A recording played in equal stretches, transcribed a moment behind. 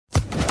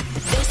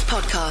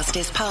podcast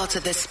is part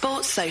of the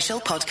Sports Social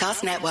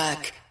Podcast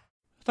Network.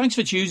 Thanks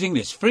for choosing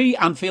this free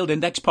Anfield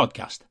Index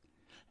podcast.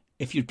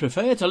 If you'd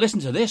prefer to listen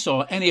to this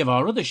or any of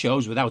our other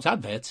shows without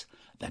adverts,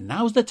 then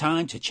now's the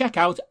time to check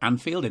out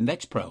Anfield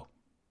Index Pro.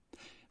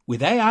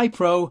 With AI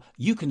Pro,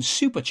 you can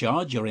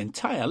supercharge your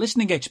entire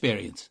listening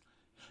experience.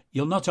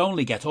 You'll not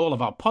only get all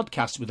of our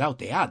podcasts without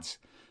the ads,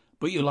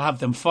 but you'll have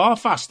them far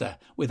faster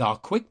with our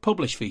quick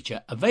publish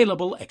feature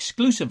available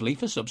exclusively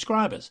for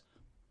subscribers.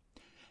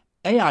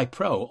 AI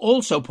Pro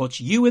also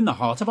puts you in the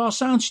heart of our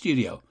sound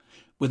studio,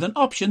 with an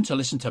option to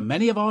listen to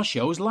many of our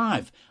shows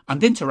live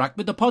and interact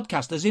with the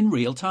podcasters in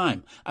real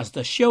time as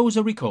the shows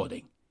are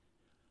recording.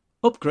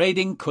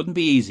 Upgrading couldn't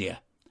be easier.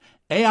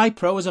 AI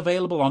Pro is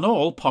available on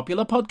all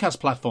popular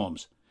podcast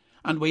platforms,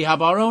 and we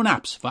have our own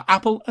apps for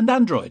Apple and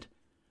Android.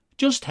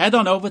 Just head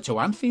on over to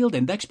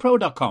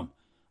AnfieldIndexPro.com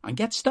and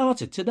get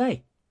started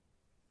today.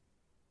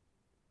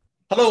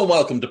 Hello and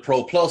welcome to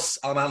Pro Plus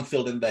on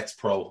Anfield Index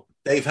Pro.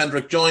 Dave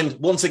Hendrick joined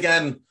once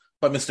again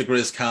by Mr.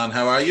 Grizz Khan.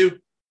 How are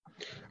you?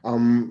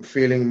 I'm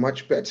feeling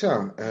much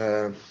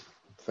better.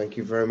 Thank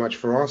you very much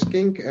for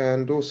asking,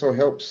 and also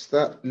helps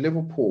that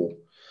Liverpool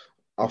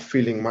are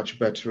feeling much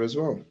better as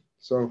well.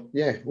 So,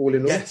 yeah, all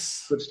in all,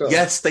 yes, good stuff.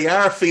 Yes, they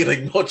are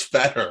feeling much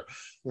better.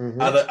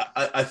 Mm-hmm. And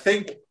I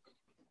think,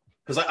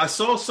 because I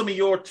saw some of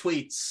your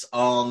tweets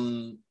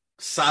on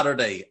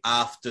Saturday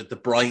after the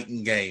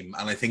Brighton game,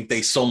 and I think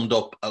they summed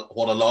up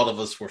what a lot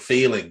of us were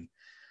feeling.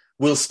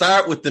 We'll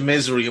start with the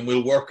misery and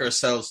we'll work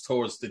ourselves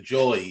towards the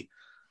joy.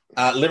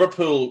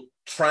 Liverpool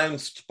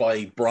trounced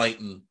by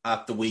Brighton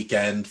at the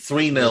weekend,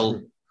 3-0.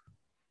 Mm-hmm.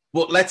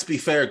 But let's be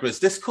fair, Grizz,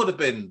 this could have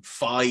been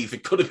 5,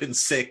 it could have been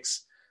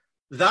 6.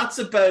 That's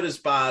about as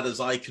bad as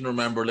I can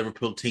remember a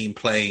Liverpool team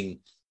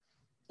playing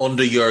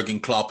under Jurgen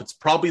Klopp. It's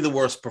probably the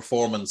worst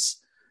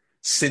performance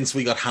since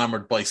we got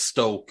hammered by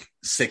Stoke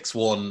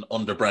 6-1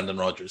 under Brendan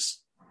Rodgers.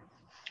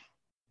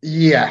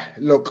 Yeah,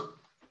 look,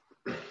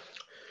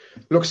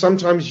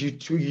 sometimes you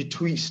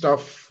tweet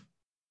stuff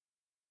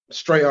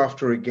straight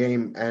after a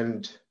game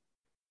and,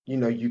 you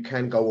know, you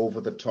can go over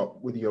the top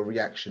with your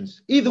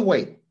reactions. Either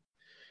way,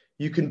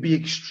 you can be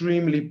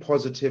extremely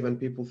positive and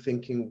people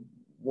thinking,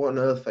 what on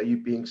earth are you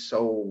being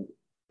so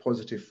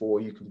positive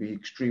for? You can be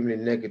extremely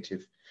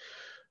negative.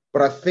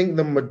 But I think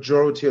the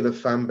majority of the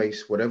fan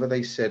base, whatever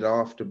they said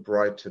after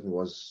Brighton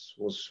was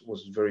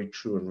very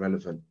true and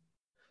relevant.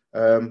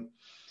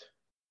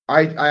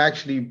 I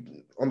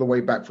actually, on the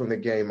way back from the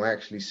game, I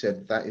actually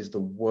said that is the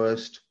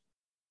worst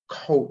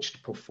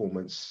coached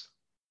performance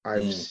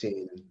I've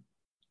seen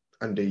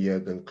under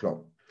Jurgen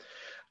Klopp.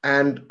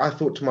 And I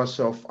thought to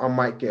myself, I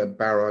might get a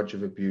barrage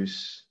of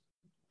abuse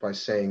by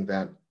saying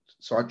that.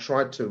 So I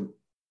tried to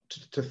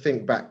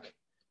think back,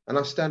 and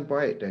I stand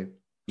by it, Dave.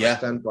 Yeah. I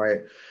stand by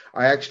it.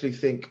 I actually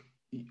think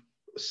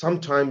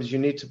sometimes you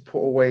need to put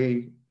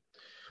away,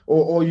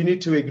 or you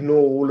need to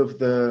ignore all of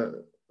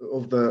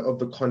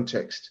the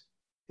context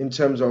in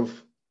terms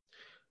of,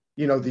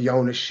 you know, the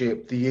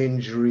ownership, the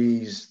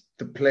injuries,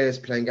 the players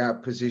playing out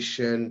of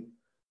position.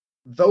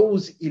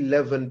 Those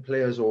 11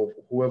 players or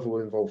whoever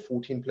were involved,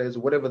 14 players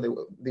or whatever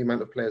the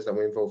amount of players that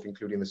were involved,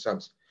 including the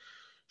subs,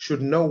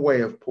 should no way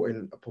have put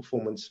in a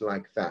performance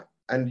like that.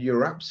 And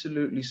you're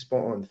absolutely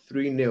spot on.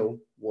 3-0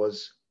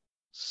 was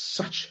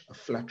such a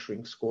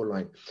flattering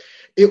scoreline.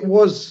 It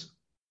was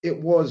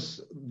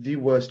the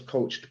worst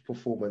coached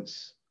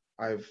performance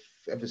I've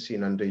ever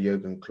seen under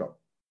Jurgen Klopp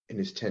in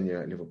his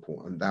tenure at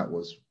Liverpool, and that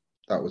was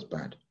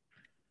bad.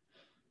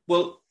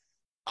 Well,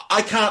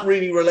 I can't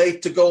really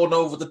relate to going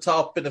over the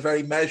top. Been a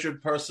very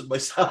measured person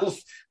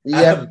myself.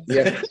 Yeah.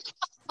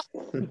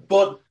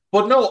 But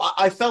no,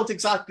 I felt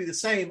exactly the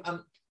same. And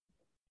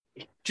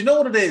do you know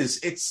what it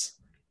is?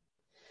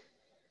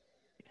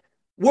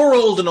 We're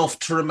old enough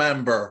to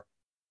remember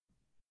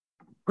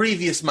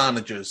previous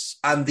managers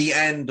and the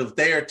end of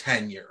their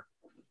tenure.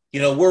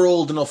 You know, we're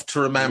old enough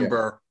to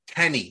remember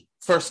Kenny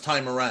first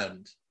time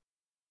around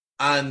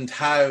and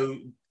how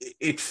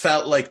it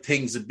felt like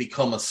things had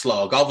become a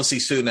slog. Obviously,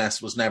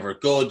 Souness was never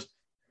good.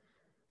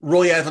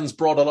 Roy Evans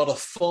brought a lot of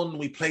fun.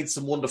 We played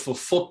some wonderful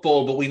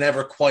football, but we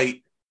never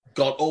quite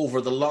got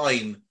over the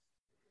line.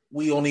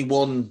 We only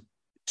won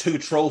 2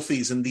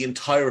 trophies in the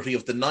entirety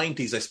of the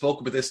 90s. I spoke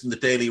about this in the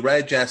Daily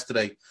Red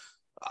yesterday.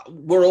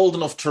 We're old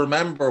enough to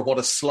remember what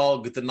a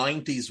slog the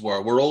 90s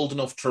were. We're old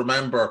enough to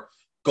remember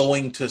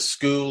going to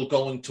school,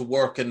 going to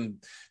work,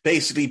 and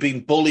basically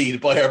being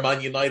bullied by our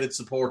Man United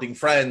supporting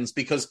friends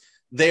because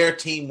their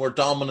team were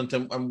dominant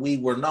and we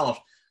were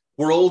not.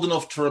 We're old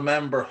enough to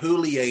remember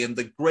Houllier and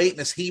the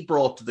greatness he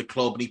brought to the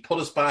club, and he put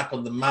us back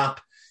on the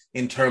map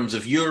in terms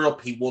of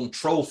Europe. He won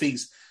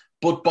trophies.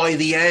 But by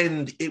the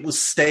end, it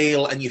was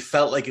stale and you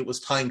felt like it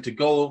was time to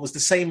go. It was the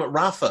same at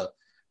Rafa.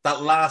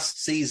 That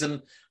last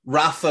season,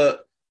 Rafa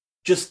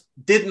just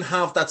didn't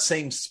have that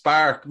same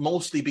spark,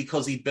 mostly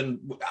because he'd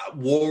been at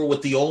war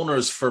with the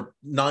owners for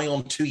nigh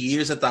on 2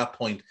 years at that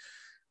point.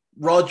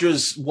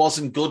 Rodgers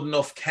wasn't good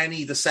enough.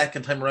 Kenny, the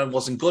second time around,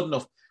 wasn't good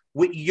enough.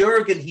 With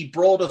Jurgen, he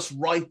brought us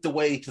right the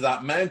way to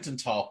that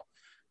mountaintop.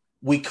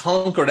 We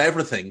conquered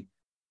everything.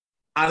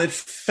 And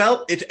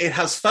it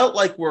has felt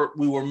like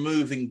we were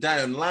moving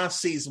down.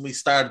 Last season we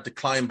started to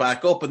climb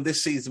back up, and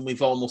this season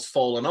we've almost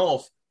fallen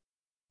off.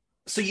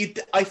 So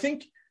I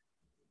think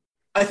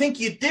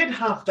you did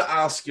have to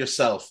ask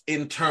yourself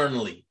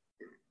internally,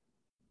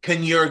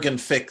 can Jurgen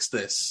fix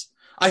this?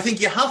 I think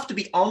you have to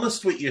be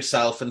honest with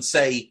yourself and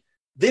say,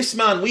 this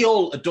man, we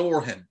all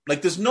adore him.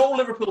 Like, there's no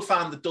Liverpool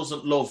fan that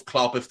doesn't love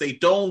Klopp. If they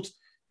don't,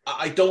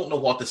 I don't know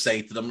what to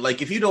say to them.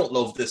 Like, if you don't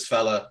love this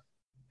fella,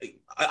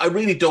 I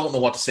really don't know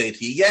what to say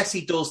to you. Yes,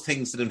 he does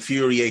things that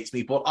infuriates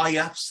me, but I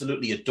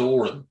absolutely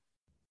adore him.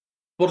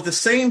 But at the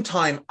same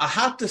time, I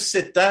had to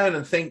sit down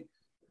and think,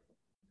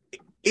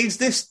 is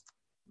this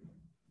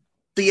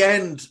the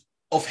end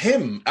of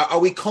him? Are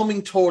we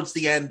coming towards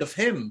the end of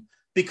him?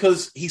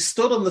 Because he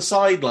stood on the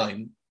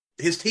sideline.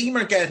 His team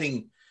are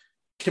getting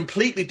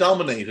completely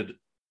dominated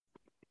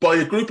by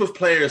a group of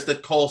players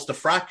that cost a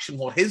fraction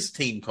what his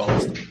team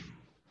cost.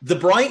 The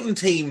Brighton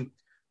team,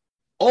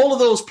 all of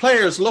those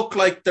players look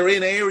like they're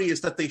in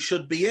areas that they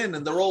should be in,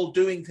 and they're all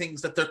doing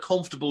things that they're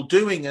comfortable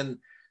doing. And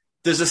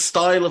there's a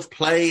style of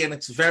play, and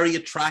it's very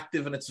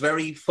attractive, and it's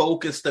very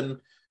focused and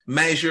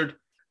measured.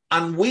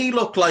 And we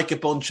look like a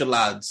bunch of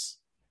lads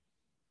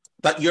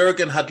that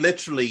Jurgen had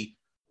literally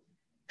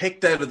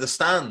picked out of the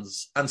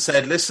stands and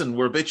said, listen,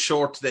 we're a bit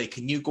short today.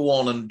 Can you go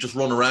on and just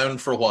run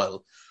around for a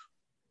while?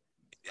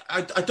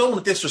 I don't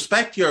want to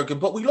disrespect Jurgen,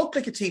 but we looked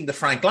like a team that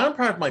Frank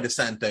Lampard might have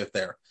sent out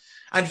there.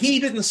 And he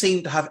didn't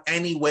seem to have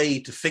any way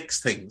to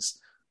fix things,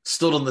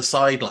 stood on the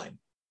sideline.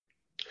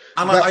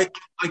 And I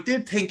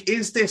did think,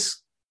 is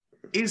this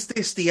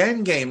the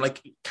end game?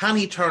 Like, can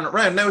he turn it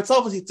around? Now, it's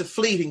a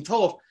fleeting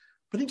thought,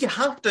 but I think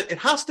it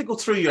has to go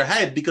through your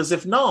head, because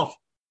if not,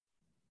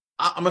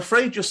 I'm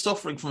afraid you're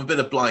suffering from a bit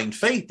of blind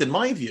faith, in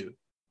my view.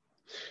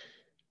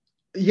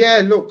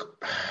 Yeah,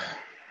 look,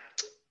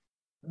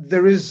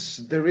 there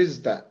is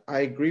that.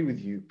 I agree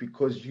with you,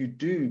 because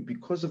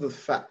of the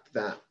fact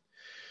that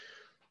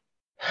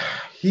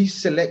he's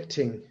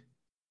selecting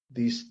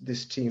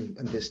this team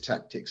and this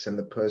tactics and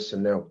the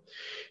personnel.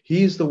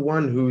 He is the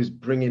one who is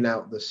bringing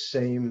out the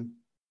same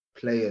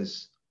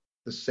players,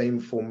 the same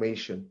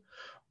formation,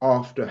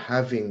 after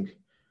having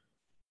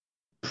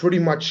pretty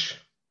much,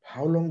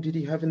 how long did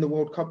he have in the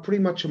World Cup?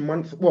 Pretty much a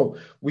month. Well,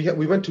 we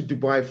went to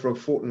Dubai for a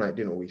fortnight,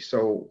 didn't we?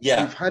 So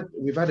yeah,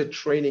 we've had a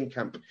training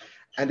camp,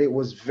 and it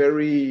was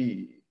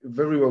very,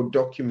 very well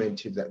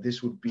documented that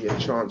this would be a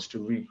chance to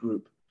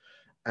regroup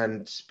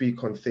and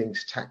speak on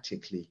things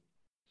tactically.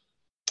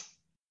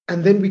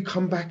 And then we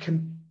come back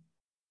and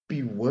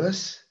be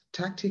worse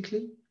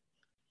tactically.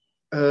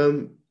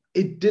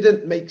 It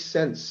didn't make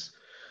sense.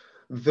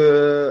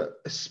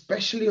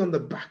 Especially on the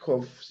back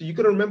of, so you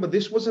got to remember,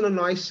 this wasn't an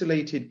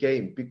isolated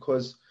game,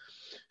 because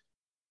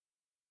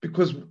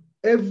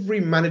every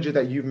manager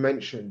that you've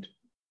mentioned.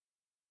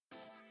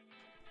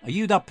 Are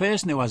you that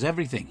person who has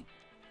everything?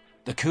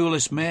 The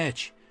coolest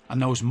merch and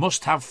those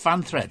must-have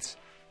fan threads?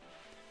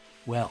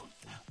 Well,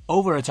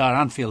 over at our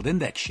Anfield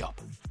Index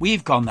shop,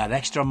 we've gone that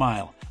extra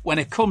mile when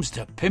it comes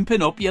to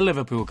pimping up your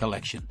Liverpool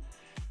collection.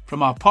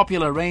 From our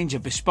popular range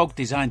of bespoke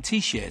design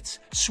t-shirts,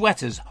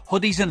 sweaters,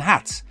 hoodies and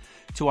hats,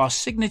 to our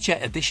signature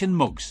edition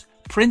mugs,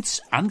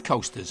 prints and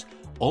coasters,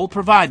 all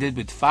provided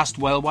with fast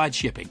worldwide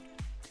shipping.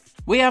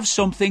 We have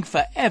something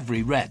for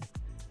every red.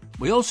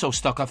 We also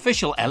stock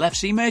official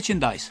LFC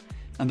merchandise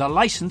and are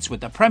licensed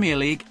with the Premier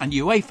League and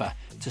UEFA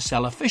to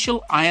sell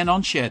official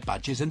iron-on shirt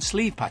badges and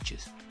sleeve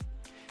patches.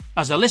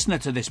 As a listener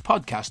to this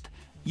podcast,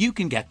 you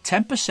can get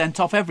 10%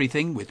 off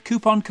everything with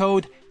coupon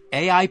code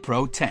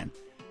AIPRO10.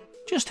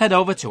 Just head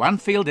over to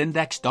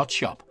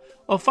AnfieldIndex.shop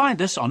or find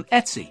us on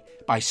Etsy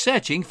by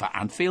searching for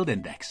Anfield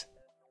Index.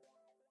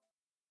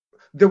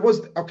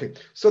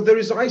 So there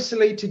is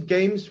isolated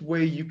games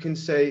where you can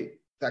say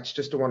that's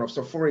just a one-off.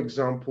 So, for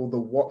example, the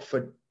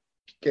Watford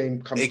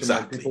game comes to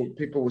mind.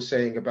 People were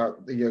saying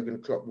about the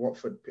Jurgen Klopp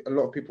Watford. A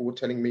lot of people were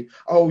telling me,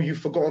 "Oh, you've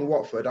forgotten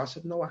Watford." I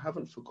said, "No, I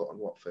haven't forgotten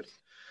Watford."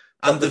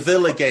 And the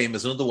Villa game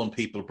is another one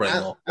people bring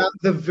up. And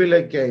the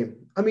Villa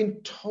game, I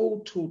mean,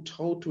 total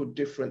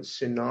different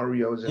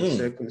scenarios and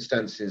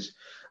circumstances.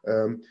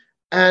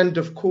 And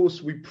of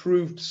course, we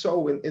proved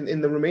so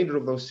in the remainder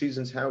of those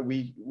seasons how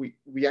we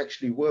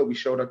actually were. We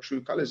showed our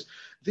true colours.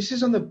 This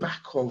is on the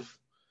back of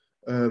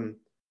a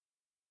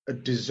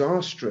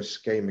disastrous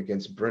game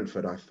against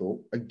Brentford, I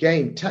thought.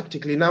 Again,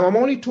 tactically. Now, I'm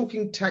only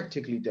talking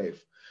tactically,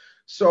 Dave.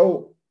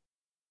 So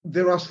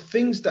there are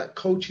things that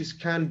coaches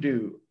can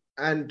do.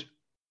 And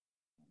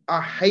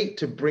I hate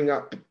to bring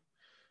up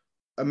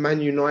a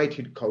Man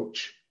United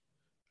coach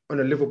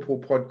on a Liverpool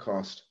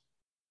podcast.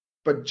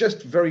 But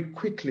just very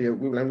quickly, and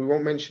we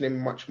won't mention him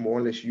much more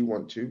unless you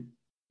want to,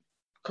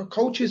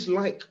 coaches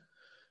like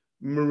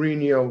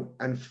Mourinho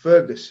and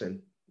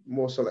Ferguson,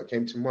 more so that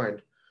came to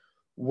mind,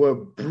 were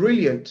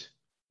brilliant,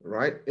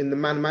 right, in the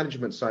man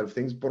management side of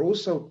things, but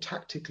also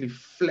tactically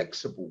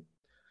flexible.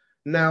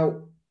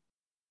 Now,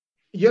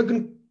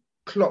 Jurgen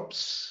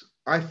Klopp's,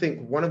 I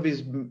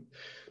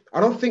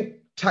don't think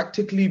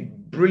tactically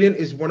brilliant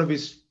is one of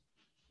his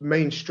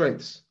main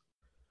strengths.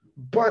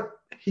 but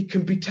he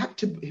can be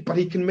but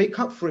he can make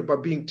up for it by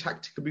being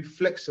tactically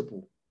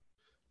flexible.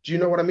 Do you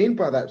know what I mean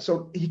by that?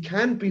 So he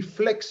can be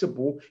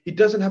flexible. He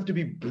doesn't have to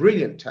be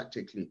brilliant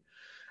tactically.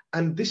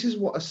 And this is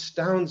what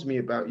astounds me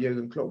about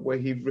Jurgen Klopp, where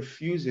he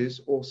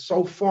refuses, or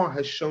so far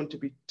has shown to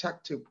be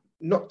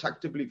not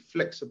tactically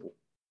flexible.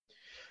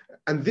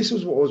 And this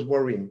was what was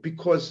worrying,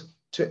 because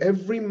to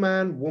every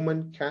man,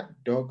 woman, cat,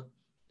 dog,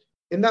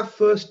 in that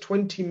first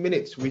 20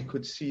 minutes, we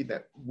could see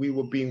that we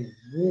were being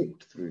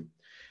walked through.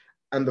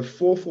 And the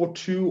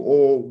 4-4-2,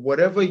 or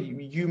whatever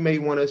you may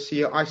want to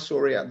see it, I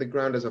saw it at the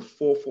ground as a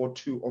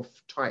 4-4-2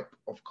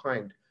 of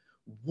kind,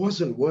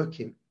 wasn't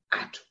working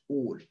at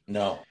all.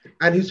 No.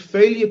 And his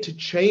failure to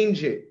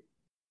change it,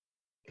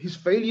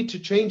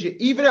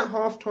 even at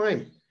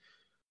halftime,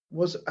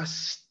 was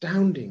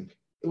astounding.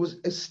 It was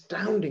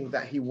astounding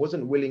that he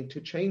wasn't willing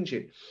to change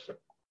it.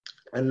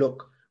 And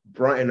look,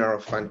 Brighton are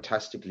a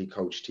fantastically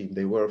coached team.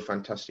 They were a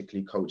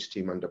fantastically coached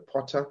team under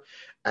Potter,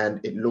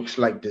 and it looks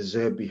like De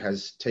Zerbi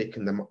has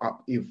taken them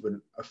up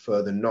even a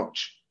further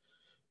notch.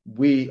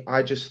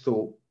 I just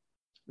thought,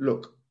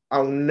 look,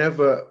 I'll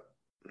never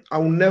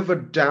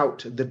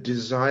doubt the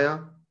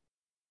desire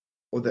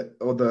or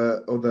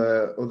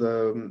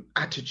the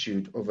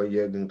attitude of a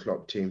Jurgen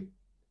Klopp team,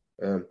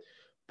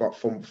 but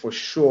for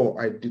sure,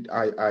 I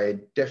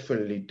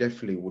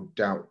definitely would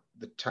doubt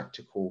the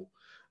tactical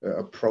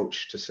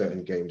approach to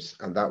certain games,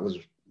 and that was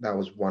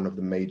one of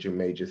the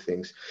major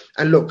things.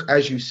 And look,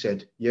 as you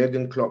said,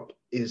 Jurgen Klopp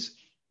is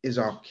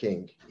our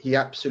king. He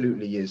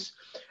absolutely is,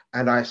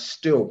 and I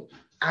still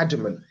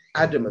adamant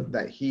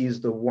that he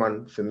is the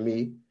one for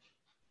me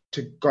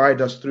to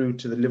guide us through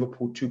to the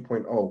Liverpool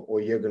 2.0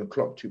 or Jurgen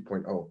Klopp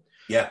 2.0.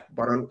 Yeah.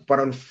 But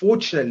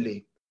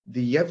unfortunately,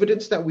 the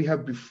evidence that we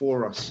have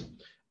before us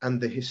and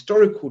the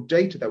historical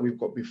data that we've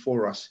got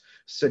before us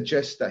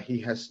suggests that he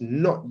has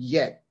not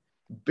yet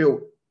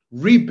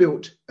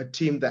rebuilt a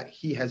team that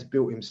he has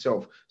built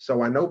himself.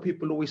 So I know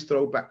people always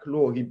throw back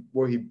law.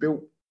 Where he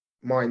built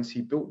Mainz,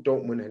 he built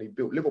Dortmund, and he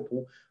built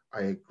Liverpool.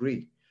 I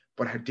agree.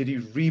 But did he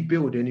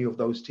rebuild any of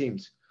those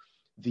teams?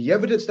 The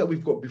evidence that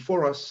we've got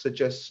before us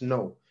suggests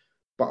no.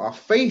 But our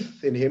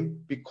faith in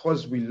him,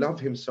 because we love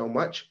him so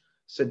much,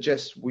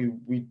 suggests we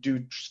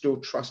do still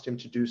trust him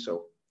to do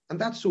so. And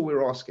that's all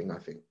we're asking, I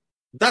think.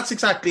 That's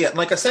exactly it.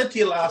 Like I said to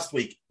you last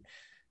week,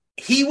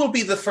 he will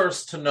be the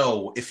first to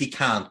know if he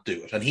can't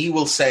do it. And he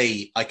will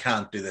say, I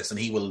can't do this, and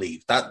he will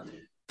leave.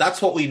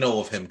 That's what we know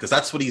of him, because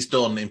that's what he's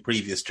done in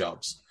previous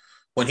jobs.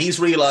 When he's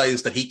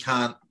realized that he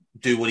can't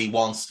do what he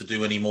wants to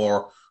do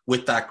anymore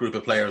with that group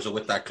of players or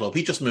with that club,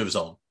 he just moves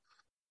on.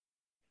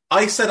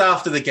 I said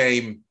after the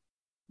game,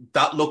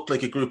 that looked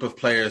like a group of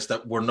players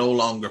that were no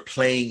longer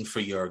playing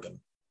for Jurgen.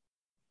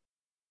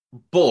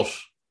 But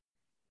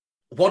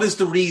what is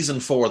the reason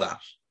for that?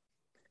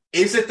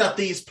 Is it that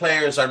these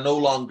players are no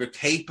longer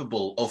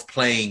capable of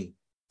playing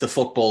the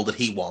football that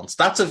he wants?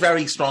 That's a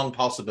very strong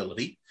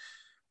possibility,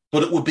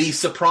 but it would be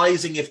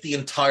surprising if the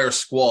entire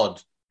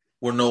squad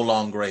were no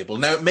longer able.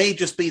 Now, it may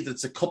just be that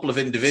it's a couple of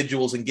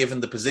individuals, and given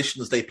the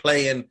positions they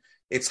play in,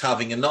 it's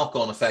having a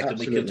knock-on effect.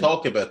 Absolutely. And we can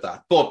talk about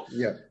that. But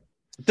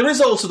there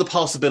is also the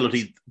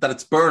possibility that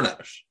it's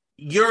burnout.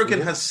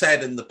 Jurgen has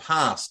said in the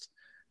past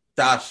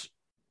that,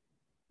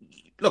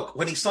 look,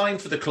 when he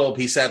signed for the club,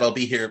 he said, I'll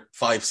be here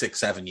 5, 6,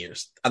 7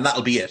 years, and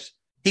that'll be it.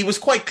 He was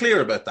quite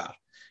clear about that.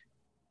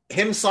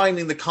 Him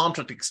signing the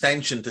contract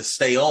extension to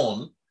stay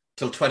on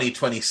till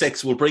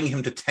 2026 will bring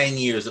him to 10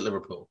 years at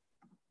Liverpool.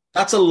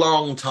 That's a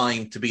long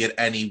time to be at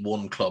any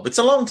one club. It's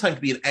a long time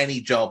to be at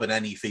any job in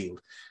any field,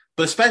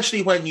 but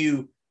especially when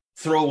you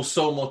throw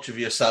so much of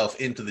yourself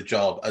into the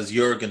job as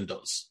Jurgen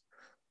does.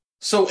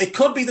 So it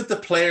could be that the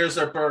players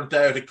are burnt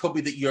out. It could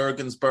be that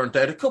Jurgen's burnt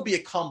out. It could be a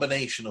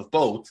combination of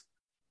both.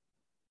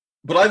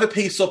 But I have a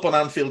piece up on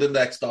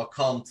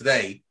AnfieldIndex.com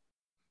today.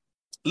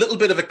 A little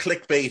bit of a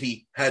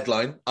clickbaity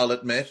headline, I'll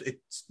admit.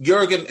 It's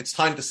Jurgen, it's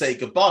time to say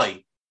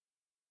goodbye.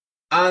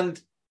 And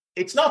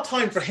it's not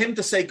time for him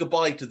to say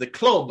goodbye to the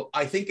club.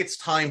 I think it's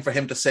time for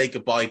him to say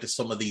goodbye to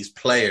some of these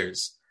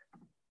players.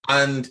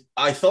 And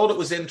I thought it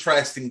was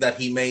interesting that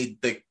he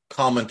made the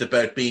comment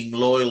about being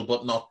loyal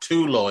but not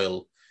too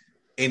loyal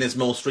in his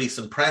most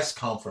recent press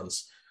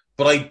conference.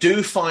 But I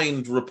do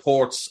find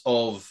reports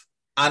of,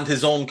 and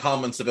his own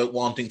comments about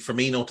wanting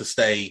Firmino to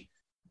stay,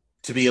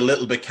 to be a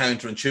little bit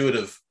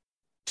counterintuitive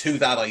to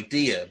that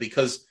idea,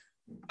 because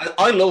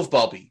I love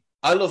Bobby.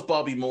 I love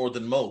Bobby more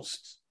than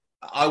most.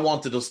 I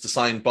wanted us to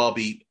sign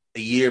Bobby a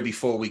year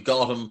before we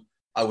got him.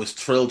 I was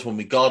thrilled when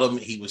we got him.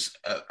 He was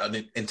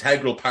an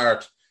integral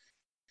part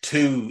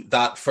to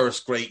that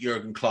first great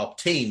Jurgen Klopp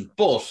team.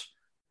 But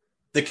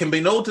there can be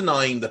no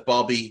denying that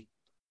Bobby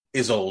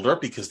is older,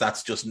 because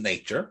that's just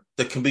nature.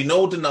 There can be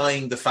no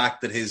denying the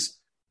fact that his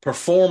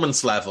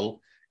performance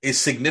level is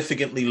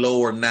significantly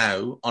lower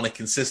now on a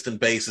consistent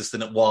basis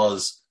than it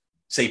was,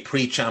 say,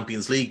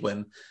 pre-Champions League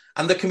win.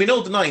 And there can be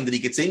no denying that he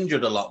gets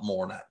injured a lot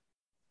more now.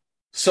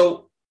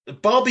 So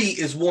Bobby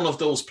is one of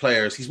those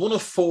players. He's one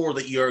of 4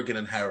 that Jurgen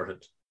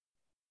inherited.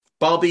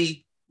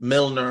 Bobby,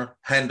 Milner,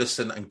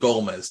 Henderson, and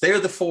Gomez. They're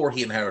the 4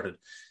 he inherited.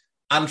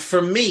 And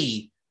for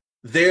me,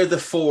 they're the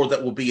four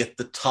that will be at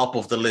the top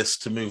of the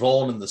list to move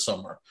on in the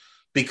summer,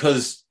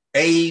 because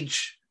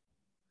age,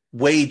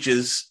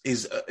 wages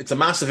it's a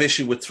massive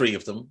issue with three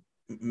of them,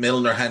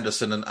 Milner,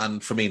 Henderson,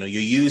 and Firmino.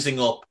 You're using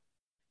up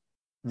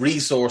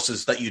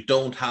resources that you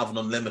don't have an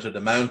unlimited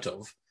amount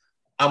of.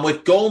 And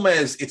with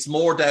Gomez, it's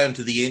more down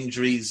to the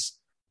injuries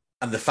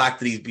and the fact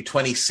that he'd be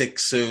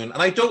 26 soon.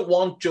 And I don't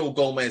want Joe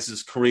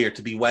Gomez's career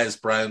to be Wes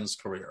Brown's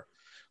career.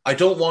 I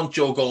don't want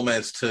Joe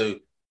Gomez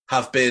to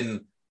have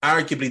been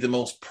arguably the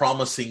most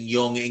promising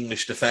young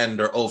English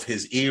defender of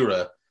his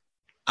era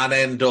and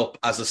end up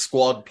as a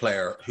squad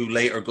player who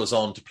later goes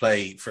on to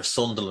play for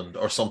Sunderland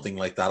or something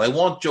like that. I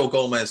want Joe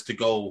Gomez to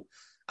go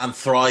and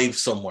thrive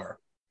somewhere.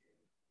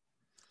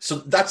 So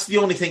that's the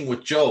only thing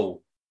with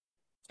Joe.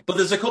 But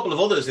there's a couple of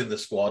others in the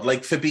squad,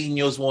 like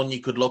Fabinho's one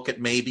you could look at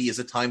maybe as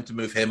a time to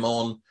move him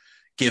on,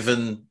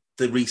 given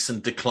the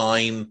recent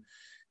decline.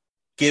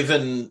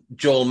 Given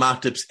Joel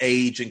Matip's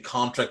age and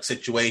contract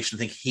situation, I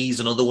think he's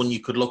another one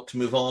you could look to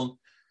move on.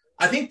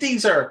 I think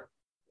these are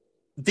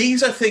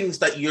things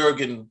that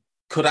Jurgen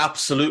could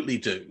absolutely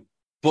do,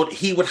 but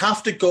he would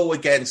have to go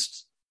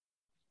against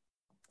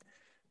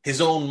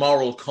his own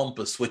moral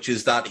compass, which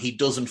is that he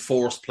doesn't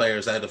force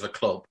players out of a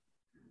club.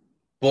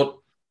 But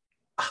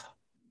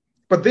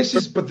this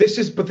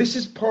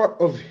is part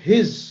of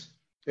his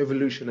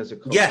evolution as a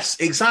coach. Yes,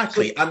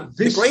 exactly. And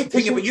the great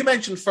thing about, you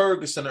mentioned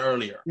Ferguson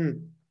earlier.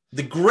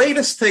 The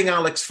greatest thing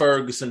Alex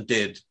Ferguson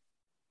did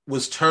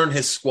was turn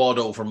his squad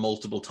over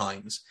multiple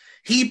times.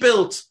 He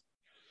built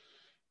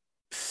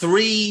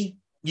 3,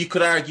 you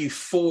could argue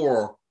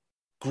 4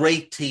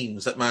 great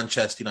teams at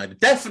Manchester United.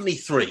 Definitely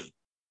 3.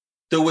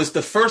 There was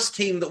the first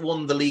team that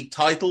won the league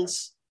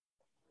titles.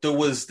 There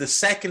was the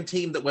second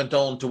team that went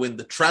on to win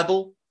the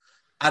treble.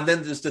 And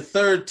then there's the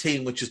third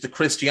team, which is the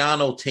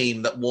Cristiano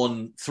team that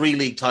won 3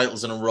 league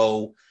titles in a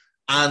row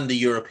and the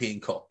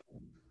European Cup.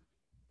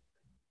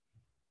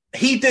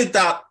 He did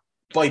that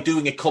by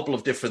doing a couple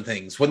of different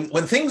things. When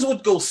things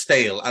would go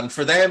stale, and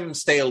for them,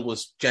 stale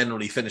was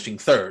generally finishing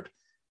third,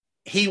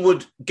 he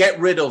would get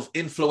rid of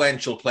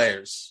influential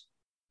players.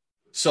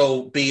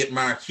 So be it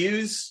Mark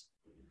Hughes,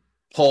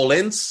 Paul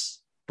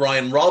Ince,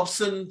 Brian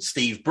Robson,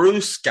 Steve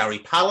Bruce, Gary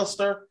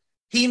Pallister.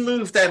 He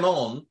moved them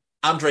on,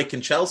 Andrei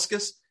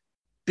Kanchelskis,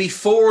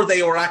 before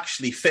they were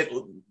actually fit.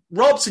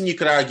 Robson, you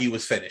could argue,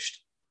 was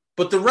finished,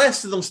 but the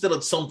rest of them still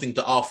had something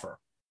to offer.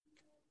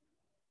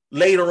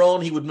 Later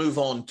on, he would move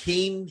on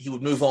Keane. He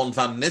would move on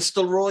Van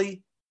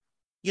Nistelrooy.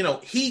 You know,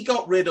 he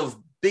got rid of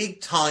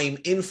big-time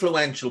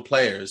influential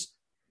players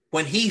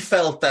when he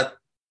felt that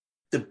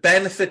the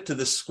benefit to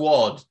the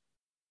squad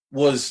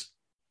was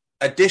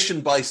addition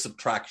by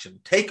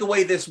subtraction. Take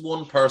away this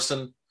one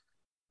person,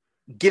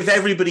 give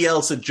everybody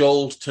else a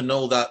jolt to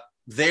know that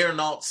they're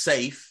not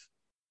safe,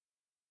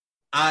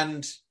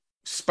 and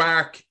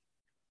spark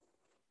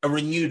a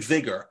renewed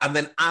vigor, and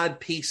then add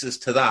pieces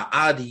to that,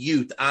 add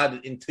youth, add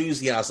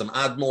enthusiasm,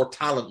 add more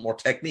talent, more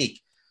technique.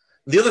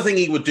 The other thing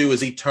he would do is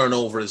he'd turn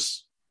over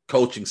his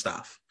coaching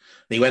staff.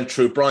 And he went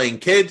through Brian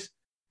Kidd.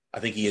 I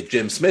think he had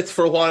Jim Smith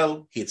for a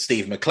while. He had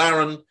Steve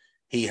McLaren.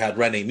 He had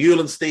Rene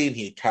Muhlenstein.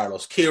 He had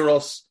Carlos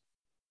Queiroz.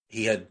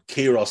 He had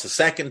Queiroz a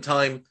second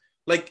time.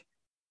 Like,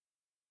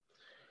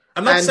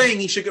 I'm not saying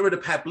he should get rid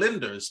of Pep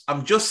Linders.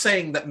 I'm just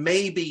saying that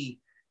maybe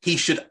he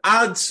should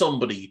add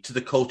somebody to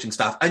the coaching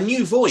staff, a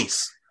new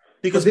voice.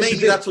 Because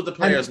maybe that's what the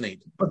players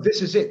need. But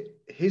this is it.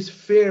 His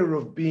fear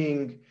of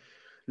being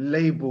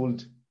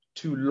labelled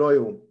too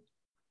loyal.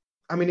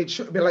 I mean, it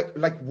should be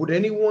like would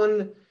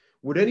anyone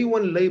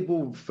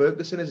label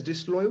Ferguson as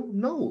disloyal?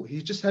 No.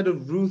 He just had a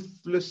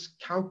ruthless,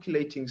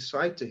 calculating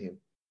side to him.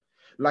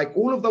 Like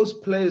all of those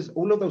players,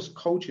 all of those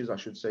coaches, I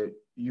should say,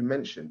 you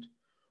mentioned,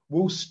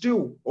 would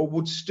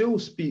still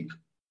speak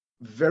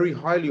very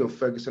highly of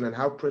Ferguson and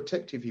how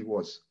protective he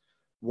was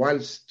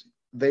whilst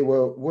they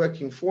were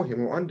working for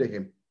him or under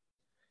him.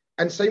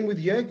 And same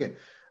with Jurgen.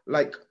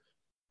 Like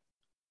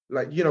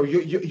you know,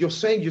 you're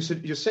saying it's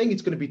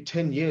going to be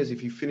 10 years if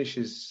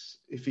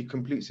he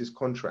completes his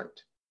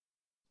contract.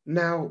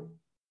 Now,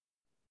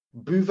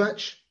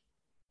 Buvac,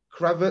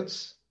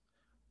 Kravitzs,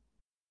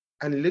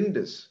 and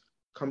Linders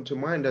come to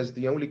mind as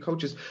the only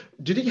coaches.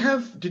 Did he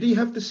have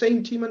the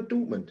same team at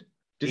Dortmund?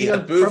 Did he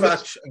have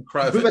Buvac and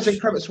Kravitzs? Buvac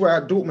and Kravitzs were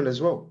at Dortmund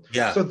as well.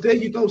 Yeah. So there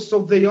you go.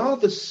 So they are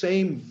the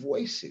same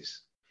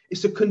voices.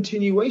 It's a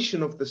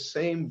continuation of the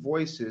same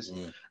voices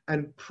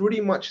and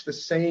pretty much the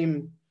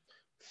same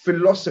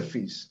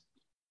philosophies.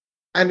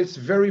 And it's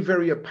very,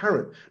 very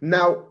apparent.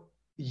 Now,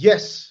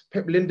 yes,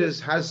 Pep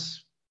Linders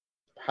has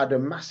had a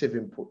massive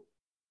input,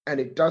 and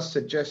it does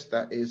suggest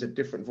that it is a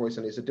different voice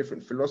and it's a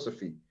different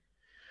philosophy.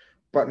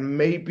 But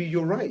maybe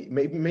you're right.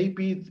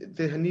 Maybe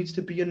there needs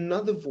to be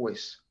another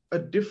voice, a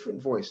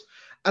different voice.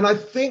 And I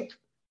think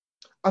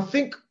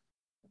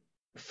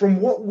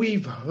from what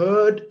we've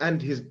heard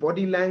and his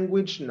body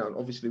language, now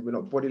obviously we're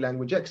not body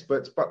language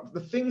experts, but the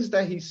things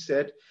that he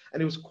said,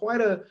 and it was quite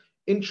a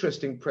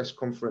interesting press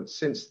conference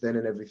since then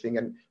and everything,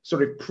 and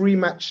sort of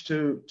pre-match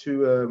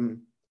to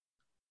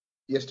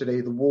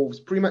yesterday, the Wolves,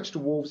 pre-match to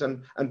Wolves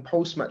and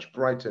post-match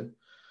Brighton,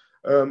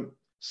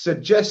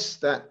 suggests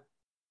that...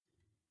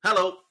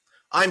 Hello,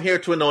 I'm here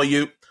to annoy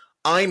you.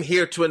 I'm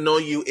here to annoy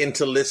you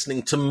into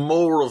listening to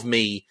more of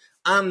me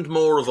and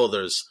more of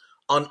others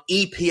on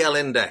EPL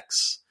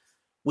Index.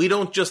 We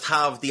don't just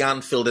have the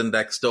Anfield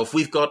Index stuff.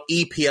 We've got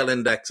EPL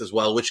Index as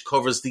well, which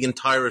covers the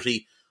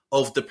entirety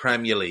of the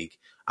Premier League.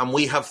 And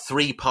we have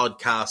 3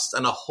 podcasts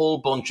and a whole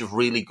bunch of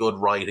really good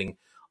writing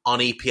on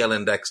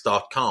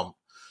EPLindex.com.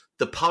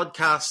 The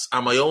podcasts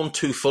are my own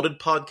Two-Footed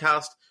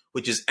podcast,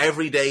 which is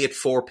every day at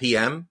 4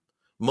 p.m.,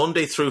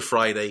 Monday through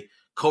Friday,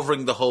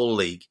 covering the whole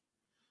league.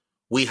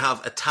 We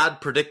have A Tad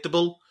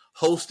Predictable,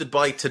 hosted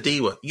by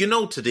Tadiwa. You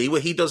know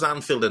Tadiwa, he does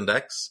Anfield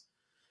Index.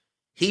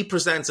 He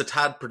presents A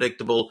Tad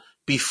Predictable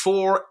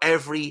before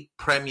every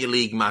Premier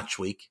League match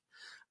week.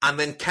 And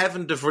then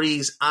Kevin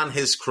DeVries and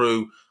his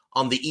crew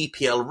on the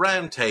EPL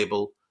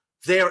Roundtable,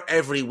 they're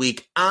every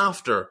week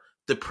after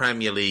the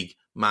Premier League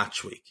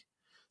match week.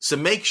 So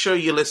make sure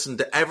you listen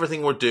to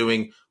everything we're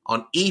doing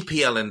on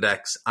EPL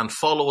Index and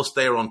follow us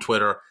there on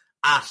Twitter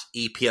at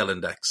EPL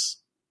Index.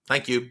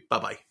 Thank you.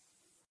 Bye-bye.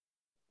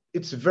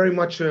 It's very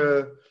much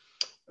a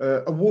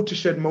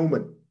watershed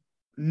moment,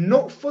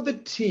 not for the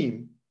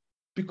team,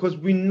 because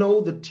we know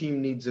the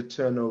team needs a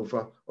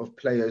turnover of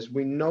players.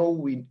 We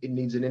know it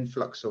needs an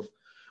influx of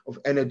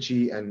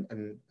energy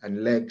and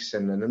legs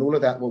and all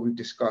of that, what we've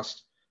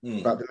discussed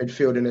about the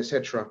midfield and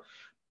etc.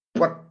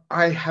 But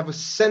I have a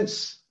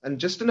sense and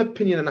just an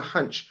opinion and a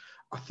hunch.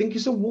 I think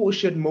it's a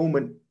watershed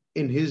moment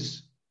in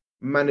his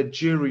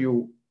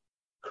managerial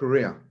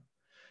career.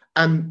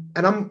 And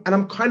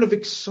I'm kind of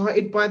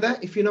excited by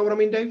that, if you know what I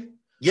mean, Dave.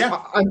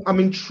 Yeah. I'm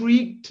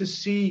intrigued to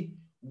see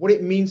what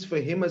it means for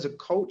him as a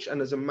coach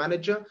and as a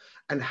manager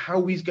and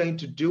how he's going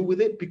to deal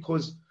with it,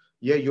 because,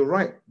 yeah, you're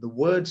right. The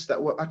words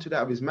that were uttered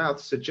out of his mouth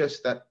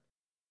suggest that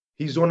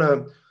he's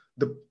on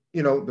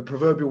the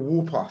proverbial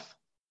warpath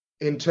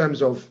in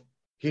terms of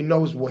he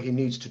knows what he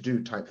needs to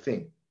do type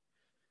thing.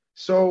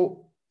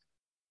 So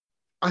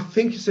I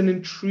think it's an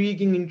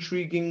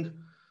intriguing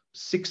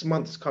 6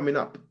 months coming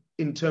up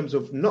in terms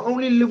of not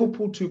only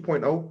Liverpool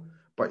 2.0,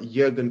 but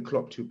Jurgen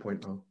Klopp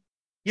 2.0.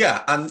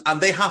 Yeah,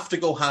 and they have to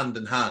go hand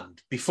in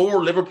hand.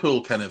 Before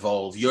Liverpool can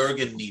evolve,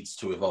 Jurgen needs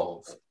to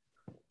evolve.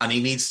 And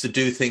he needs to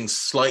do things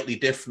slightly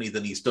differently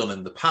than he's done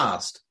in the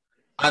past.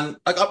 And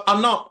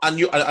I'm not, and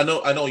you, I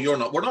know you're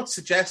not. We're not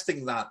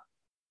suggesting that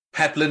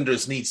Pep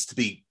Lijnders needs to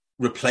be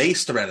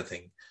replaced or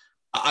anything.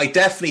 I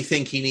definitely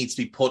think he needs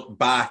to be put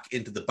back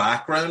into the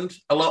background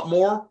a lot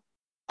more.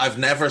 I've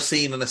never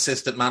seen an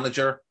assistant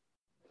manager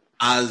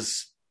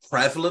as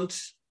prevalent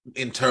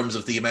in terms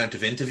of the amount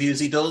of interviews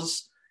he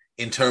does,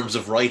 in terms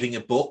of writing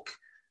a book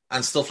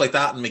and stuff like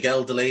that. And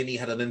Miguel Delaney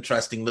had an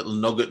interesting little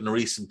nugget in a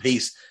recent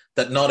piece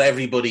that not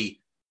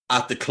everybody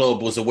at the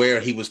club was aware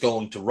he was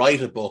going to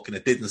write a book, and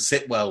it didn't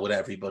sit well with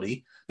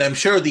everybody. Now, I'm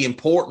sure the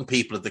important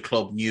people at the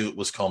club knew it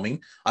was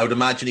coming. I would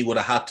imagine he would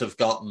have had to have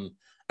gotten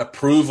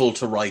approval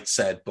to write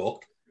said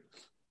book.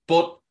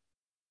 But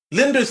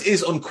Lijnders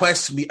is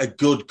unquestionably a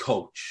good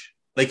coach.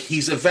 Like,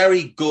 he's a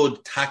very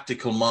good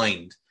tactical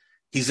mind.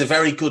 He's a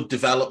very good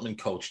development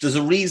coach. There's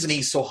a reason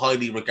he's so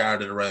highly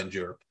regarded around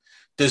Europe.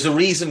 There's a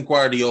reason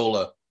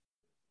Guardiola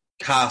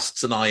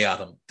casts an eye at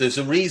him. There's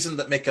a reason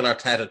that Mikel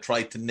Arteta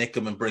tried to nick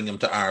him and bring him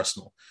to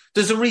Arsenal.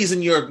 There's a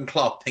reason Jurgen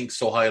Klopp thinks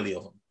so highly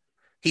of him.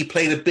 He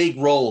played a big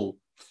role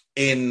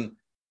in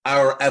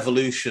our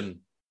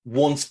evolution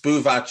once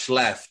Buvac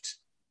left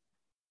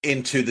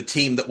into the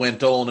team that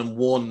went on and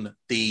won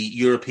the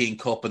European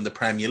Cup and the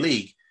Premier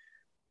League.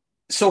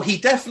 So he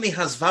definitely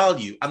has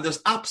value, and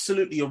there's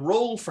absolutely a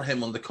role for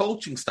him on the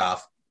coaching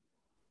staff.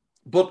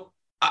 But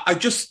I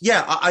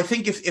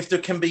think if there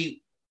can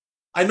be,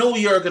 I know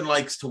Jurgen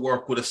likes to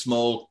work with a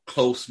small,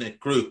 close-knit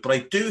group, but I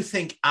do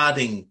think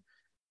adding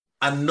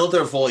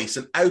another voice,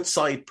 an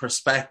outside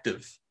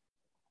perspective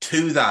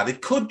to that,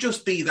 it could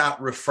just be that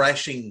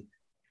refreshing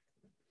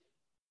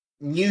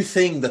new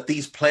thing that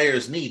these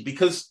players need.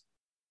 Because,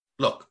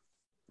 look,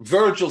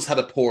 Virgil's had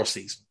a poor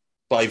season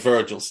by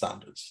Virgil's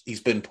standards.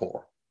 He's been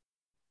poor.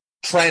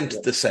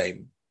 Trent, the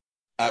same.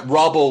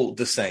 Robbo,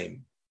 the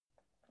same.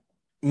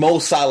 Mo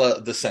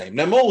Salah, the same.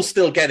 Now, Mo's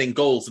still getting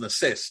goals and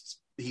assists.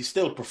 He's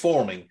still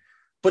performing,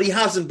 but he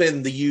hasn't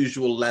been the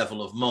usual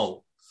level of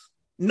Mo.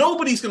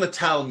 Nobody's going to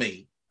tell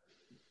me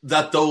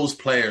that those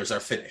players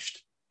are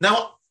finished.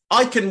 Now,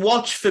 I can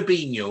watch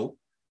Fabinho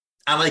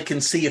and I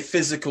can see a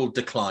physical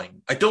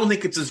decline. I don't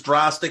think it's as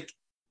drastic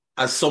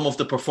as some of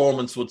the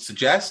performance would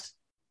suggest,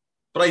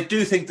 but I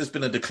do think there's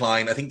been a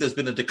decline. I think there's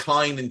been a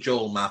decline in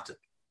Joel Matip.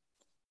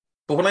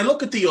 But when I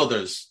look at the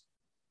others,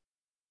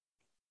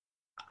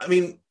 I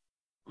mean,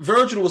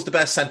 Virgil was the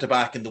best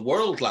centre-back in the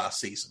world last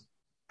season,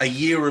 a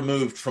year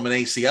removed from an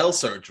ACL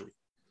surgery.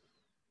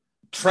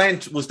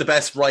 Trent was the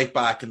best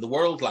right-back in the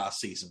world last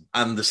season,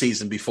 and the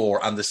season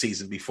before, and the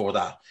season before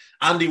that.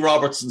 Andy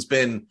Robertson's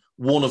been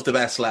one of the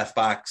best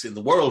left-backs in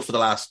the world for the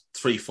last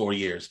 3-4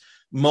 years.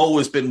 Mo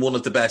has been one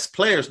of the best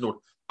players.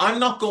 I'm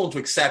not going to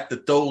accept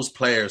that those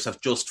players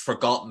have just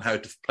forgotten how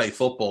to play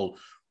football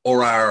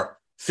or are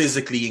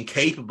physically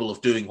incapable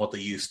of doing what they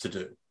used to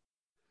do.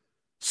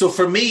 So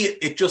for me,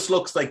 it just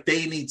looks like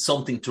they need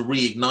something to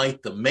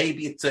reignite them.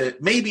 Maybe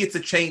it's a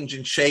change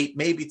in shape.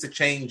 Maybe it's a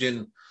change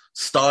in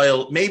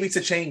style. Maybe it's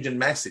a change in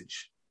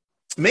message.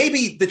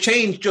 Maybe the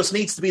change just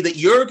needs to be that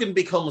Jurgen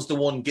becomes the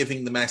one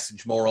giving the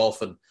message more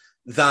often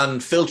than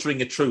filtering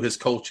it through his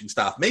coaching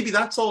staff. Maybe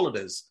that's all it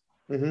is.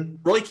 Mm-hmm.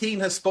 Roy Keane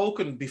has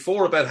spoken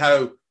before about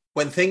how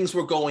when things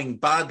were going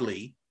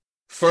badly,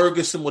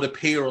 Ferguson would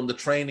appear on the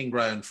training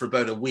ground for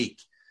about a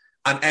week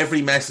and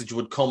every message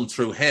would come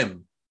through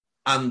him.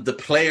 And the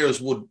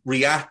players would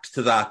react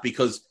to that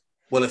because,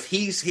 well, if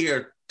he's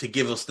here to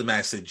give us the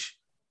message,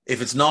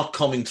 if it's not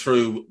coming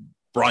through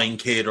Brian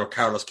Kidd or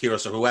Carlos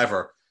Queiroz or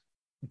whoever,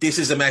 this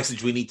is a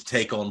message we need to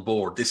take on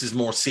board. This is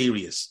more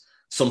serious.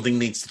 Something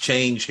needs to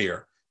change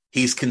here.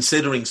 He's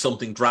considering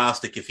something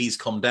drastic if he's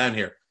come down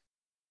here.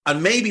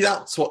 And maybe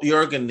that's what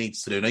Jurgen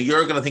needs to do. Now,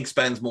 Jurgen, I think,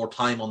 spends more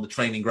time on the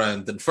training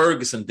ground than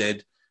Ferguson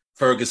did.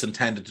 Ferguson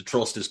tended to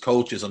trust his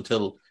coaches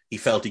until he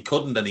felt he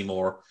couldn't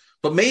anymore.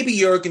 But maybe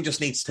Jurgen just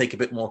needs to take a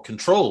bit more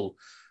control.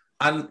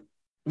 And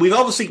we've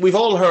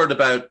all heard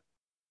about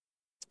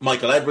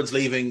Michael Edwards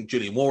leaving,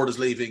 Julian Ward is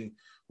leaving.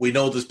 We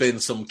know there's been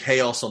some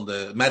chaos on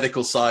the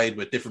medical side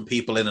with different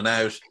people in and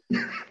out.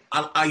 And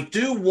I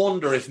do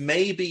wonder if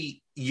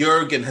maybe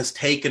Jurgen has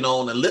taken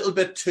on a little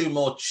bit too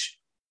much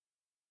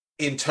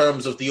in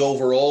terms of the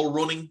overall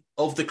running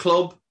of the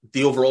club,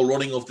 the overall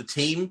running of the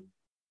team.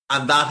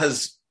 And that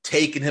has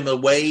taken him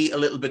away a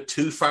little bit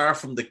too far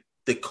from the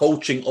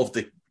coaching of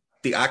the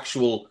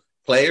actual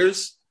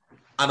players.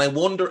 And I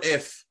wonder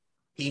if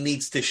he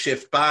needs to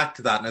shift back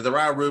to that. Now, there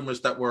are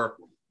rumours that we're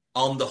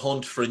on the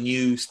hunt for a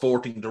new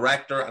sporting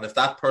director. And if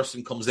that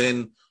person comes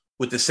in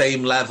with the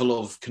same level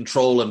of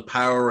control and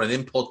power and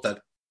input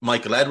that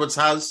Michael Edwards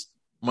had,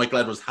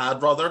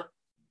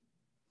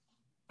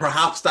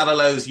 perhaps that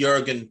allows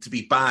Jurgen to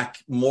be back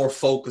more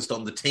focused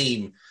on the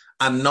team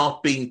and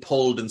not being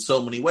pulled in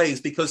so many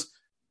ways. Because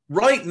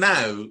right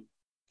now,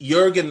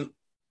 Jurgen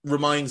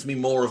reminds me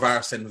more of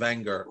Arsene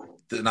Wenger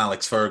than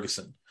Alex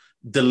Ferguson,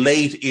 the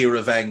late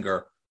era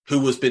Wenger,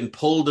 who has been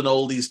pulled in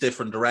all these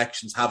different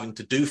directions, having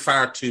to do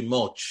far too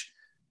much.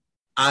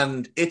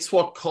 And it's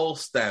what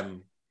cost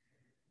them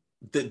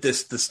the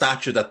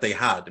stature that they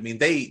had. I mean,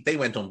 they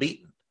went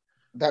unbeaten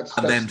then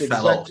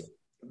fell off.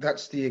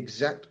 That's the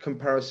exact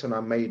comparison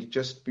I made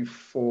just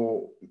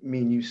before me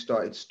and you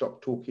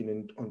stopped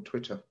talking on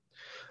Twitter.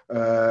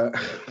 In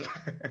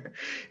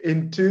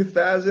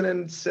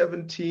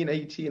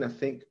 2017-18, I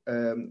think,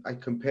 I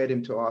compared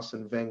him to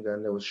Arsene Wenger,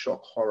 and there was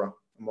shock horror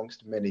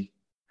amongst many.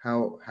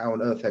 How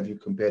on earth have you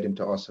compared him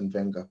to Arsene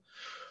Wenger?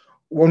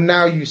 Well,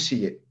 now you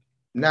see it.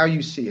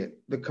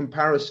 The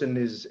comparison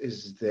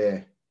is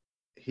there.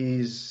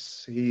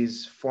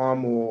 He's far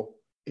more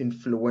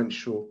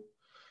influential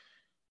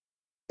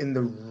in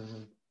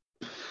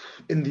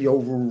the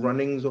overall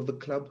runnings of the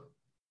club.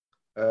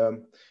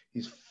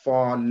 He's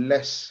far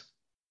less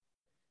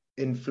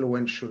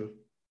influential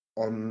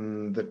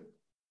on the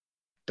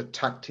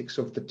tactics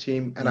of the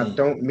team, and I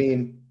don't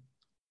mean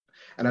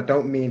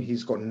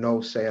he's got no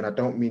say, and I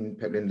don't mean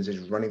Pep Lijnders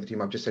is running the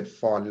team. I've just said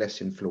far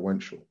less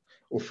influential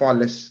or far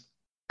less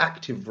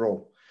active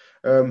role.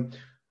 And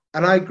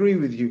I agree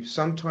with you.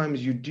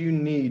 Sometimes you do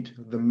need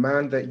the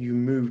man that you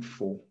moved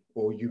for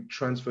or you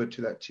transferred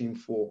to that team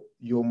for,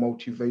 your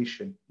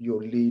motivation,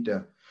 your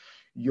leader,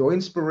 your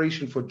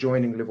inspiration for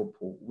joining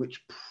Liverpool,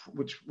 which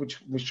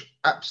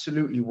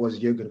absolutely was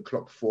Jurgen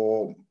Klopp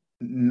for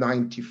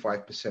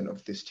 95%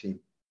 of this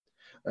team.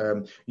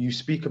 You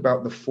speak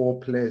about the 4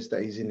 players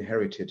that he's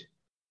inherited,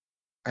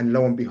 and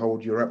lo and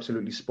behold, you're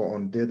absolutely spot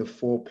on. They're the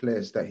 4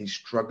 players that he's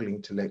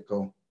struggling to let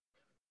go.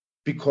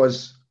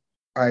 Because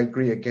I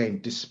agree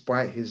again,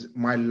 despite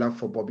my love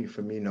for Bobby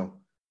Firmino,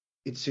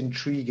 it's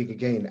intriguing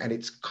again, and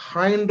it's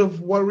kind of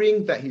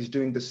worrying that he's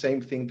doing the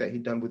same thing that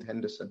he'd done with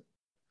Henderson.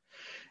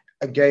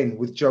 Again,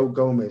 with Joe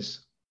Gomez,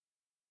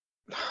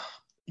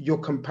 your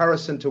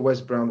comparison to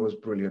Wes Brown was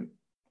brilliant.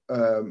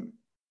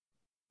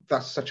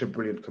 That's such a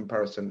brilliant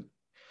comparison.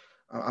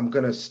 I'm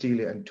going to steal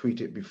it and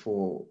tweet it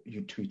before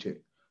you tweet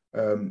it,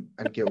 and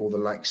get all the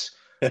likes.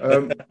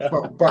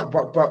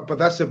 But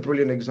that's a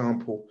brilliant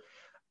example.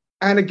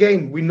 And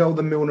again, we know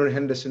the Milner and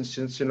Henderson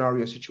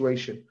scenario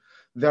situation.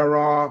 There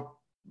are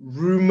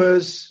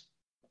rumors,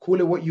 call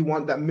it what you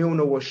want, that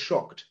Milner was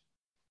shocked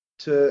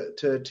to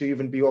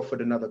even be offered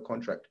another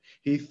contract.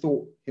 He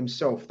thought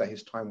himself that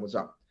his time was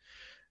up.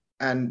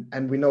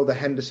 And we know the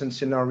Henderson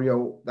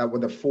scenario, that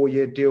with a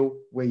 4-year deal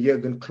where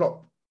Jurgen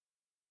Klopp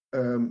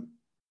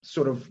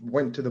sort of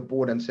went to the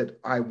board and said,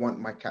 I want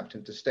my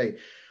captain to stay,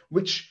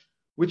 which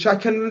I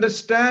can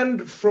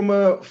understand from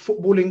a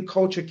footballing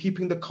culture,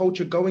 keeping the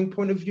culture going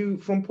point of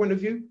view,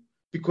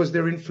 because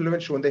they're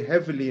influential and they're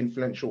heavily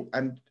influential.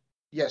 And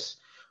yes,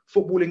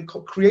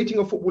 creating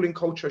a footballing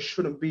culture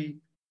shouldn't be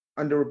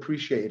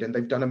underappreciated, and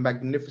they've done a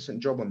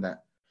magnificent job on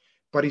that.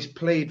 But he's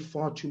played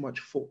far too much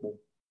football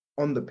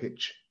on the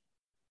pitch,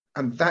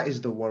 and that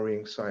is the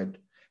worrying side.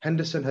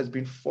 Henderson has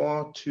been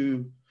far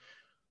too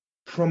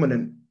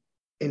prominent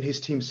in his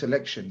team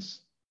selections,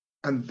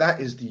 And that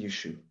is the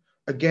issue.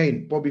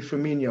 Again, Bobby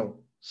Firmino,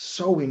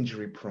 so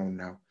injury prone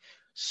now,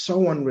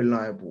 so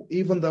unreliable,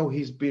 even though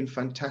he's been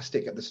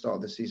fantastic at the start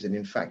of the season.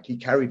 In fact, he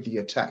carried the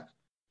attack.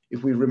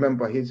 If we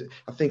remember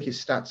I think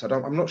his stats,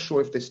 I'm not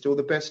sure if they're still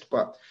the best,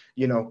 but,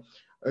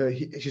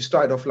 he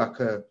started off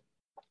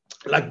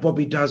like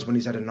Bobby does when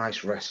he's had a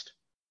nice rest.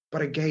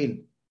 But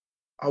again,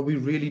 are we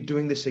really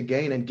doing this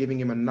again and giving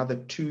him another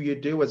 2-year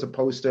deal as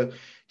opposed to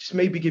just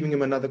maybe giving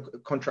him another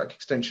contract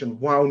extension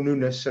while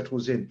Nunes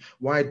settles in,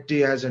 while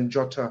Diaz and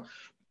Jota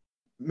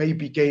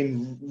maybe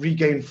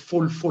regain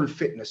full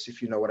fitness,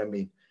 if you know what I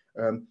mean,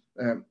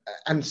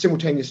 and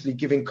simultaneously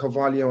giving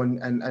Carvalho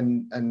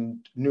and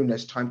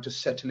Nunes time to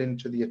settle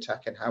into the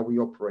attack and how we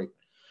operate.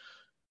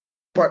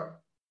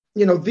 But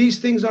these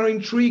things are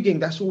intriguing.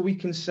 That's all we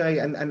can say.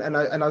 And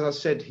as I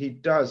said, he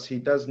does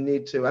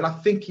need to. And I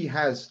think he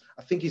has.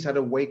 I think he's had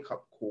a wake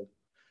up call.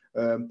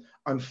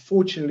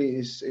 Unfortunately,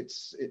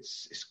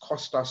 it's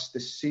cost us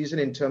this season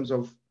in terms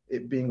of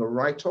it being a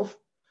write off.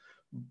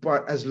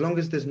 But as long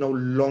as there's no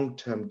long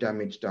term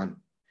damage done,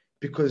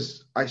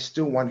 because I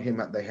still want him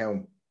at the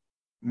helm.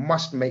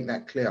 Must make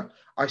that clear.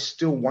 I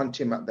still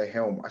want him at the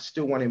helm. I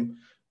still want him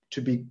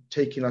to be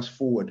taking us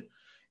forward.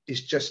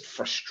 It's just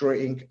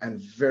frustrating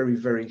and very,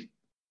 very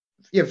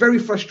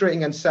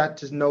frustrating and sad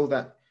to know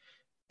that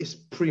it's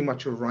pretty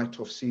much a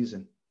write-off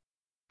season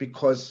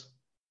because,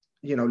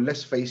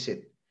 let's face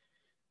it,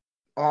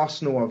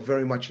 Arsenal are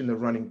very much in the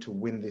running to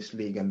win this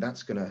league, and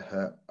that's going to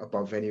hurt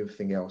above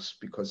anything else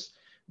because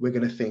we're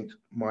going to think,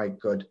 my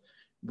God,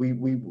 we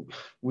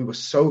were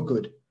so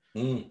good,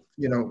 putting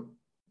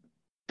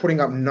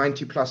up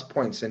 90-plus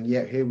points, and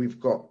yet here we've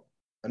got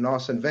an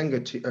Arsene Wenger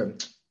an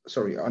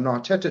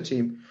Arteta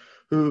team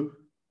who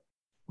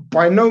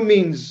by no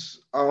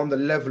means are on the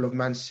level of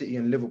Man City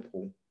and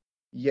Liverpool,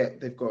 yet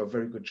they've got a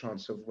very good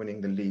chance of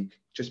winning the league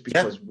just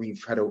because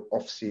we've had an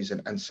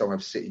off-season and so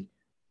have City.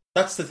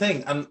 That's the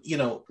thing. And,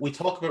 we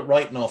talk about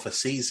writing off a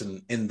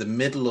season in the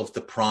middle of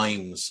the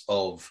primes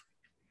of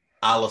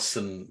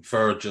Alisson,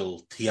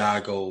 Virgil,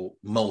 Thiago,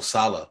 Mo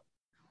Salah.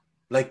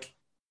 Like,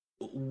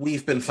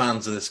 we've been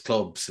fans of this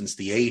club since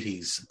the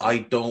 80s. I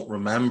don't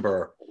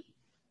remember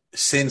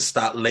since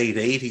that late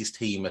 80s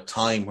team a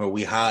time where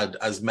we had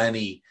as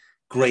many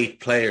great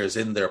players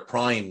in their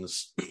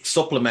primes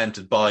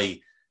supplemented by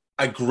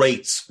a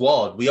great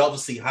squad. We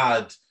obviously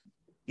had,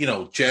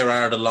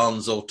 Gerrard,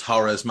 Alonso,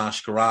 Torres,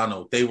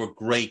 Mascherano. They were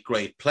great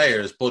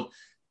players, but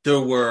there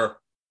were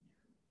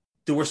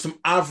some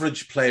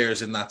average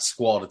players in that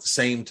squad at the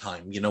same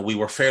time. We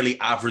were fairly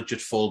average at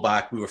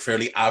fullback. We were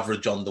fairly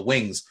average on the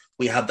wings.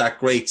 We had that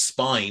great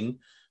spine,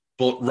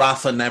 but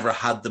Rafa never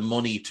had the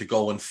money to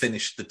go and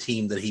finish the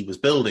team that he was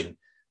building.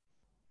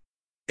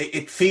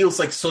 It feels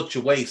like such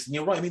a waste. And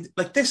you're right. I mean,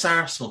 like this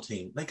Arsenal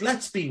team,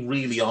 let's be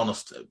really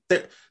honest.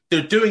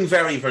 They're doing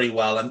very, very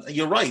well. And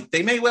you're right.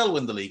 They may well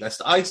win the league.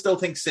 I still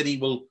think City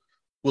will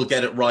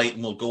get it right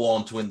and will go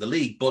on to win the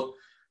league. But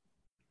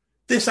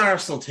this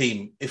Arsenal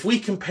team, if we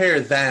compare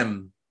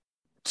them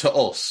to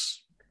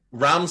us,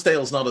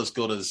 Ramsdale's not as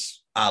good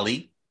as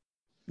Ali.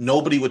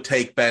 Nobody would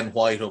take Ben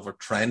White over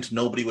Trent.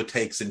 Nobody would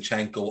take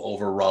Zinchenko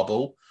over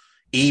Robbo.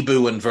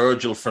 Ibu and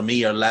Virgil, for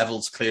me, are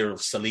levels clear of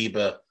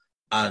Saliba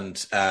and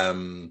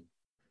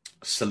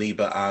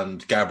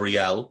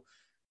Gabriel.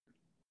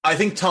 I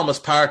think Thomas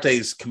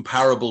Partey's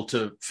comparable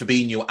to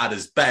Fabinho at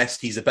his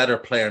best. He's a better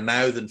player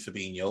now than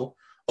Fabinho.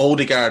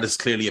 Odegaard is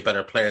clearly a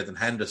better player than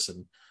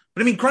Henderson.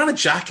 But I mean, Granit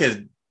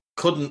Xhaka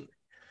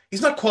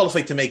he's not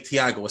qualified to make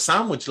Thiago a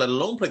sandwich, let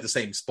alone play the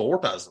same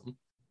sport as him.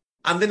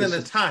 And then in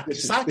attack,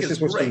 Saka's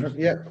great.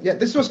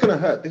 This is what's going to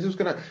hurt.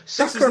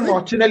 Saka and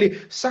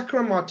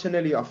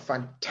Martinelli are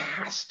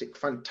fantastic.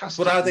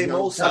 But are they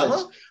Mo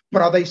Salah?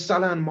 But are they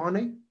Salah and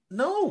Mane?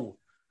 No.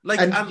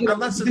 And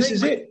that's the thing. This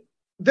is it.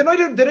 They're not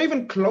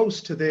even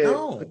close to their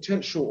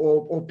potential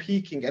or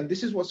peaking. And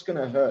this is what's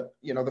going to hurt,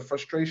 the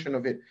frustration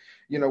of it.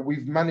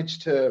 We've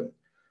managed to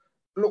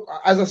look,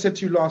 as I said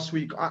to you last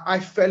week, I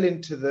fell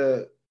into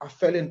the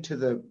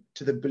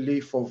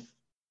belief of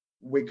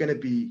we're going to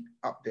be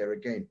up there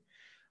again.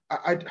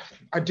 I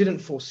didn't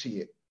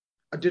foresee it.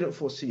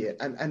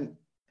 And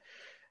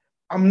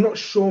I'm not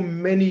sure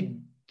many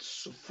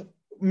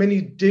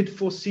did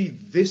foresee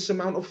this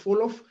amount of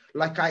fall off.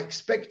 Like I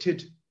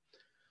expected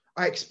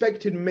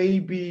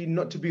maybe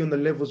not to be on the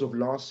levels of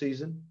last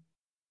season,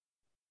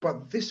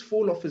 but this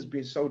fall off has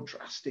been so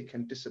drastic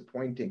and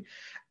disappointing.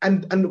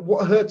 And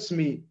what hurts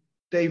me,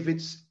 Dave,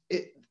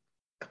 it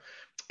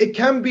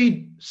can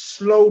be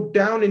slowed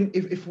down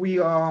if we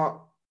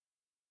are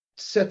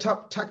set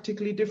up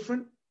tactically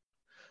different.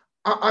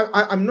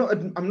 I'm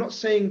not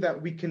saying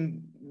that we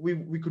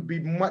could be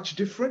much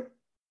different,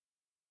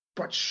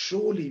 but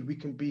surely we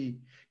can be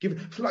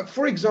given. Like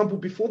for example,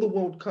 before the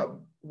World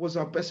Cup was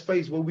our best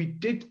phase, where we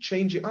did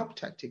change it up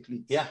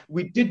tactically. Yeah,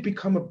 we did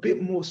become a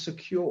bit more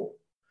secure,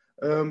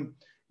 and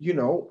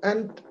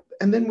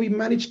then we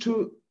managed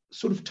to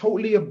sort of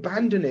totally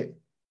abandon it.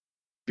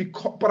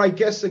 But I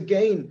guess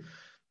again,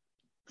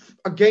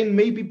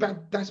 maybe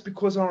that's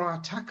because our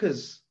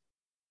attackers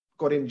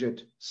got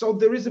injured. So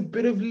there is a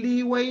bit of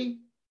leeway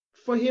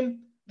for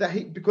him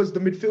because the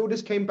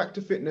midfielders came back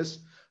to fitness.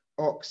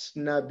 Ox,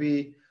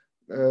 Naby,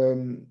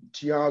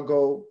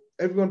 Thiago,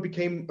 everyone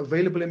became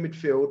available in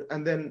midfield.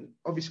 And then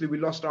obviously we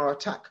lost our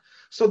attack.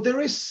 So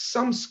there is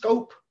some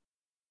scope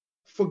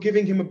for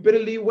giving him a bit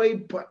of leeway,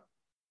 but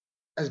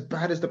as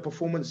bad as the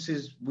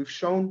performances we've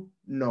shown,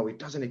 no, it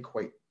doesn't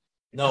equate.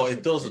 No,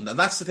 it doesn't. And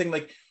that's the thing.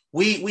 Like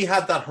we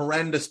had that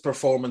horrendous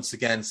performance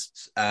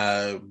against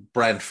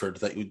Brentford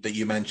that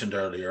you mentioned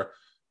earlier.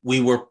 We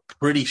were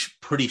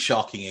pretty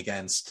shocking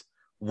against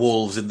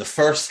Wolves in the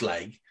first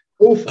leg.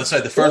 Awful.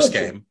 Sorry, the first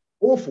game.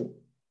 Awful.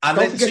 And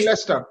don't forget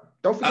Leicester.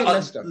 Don't forget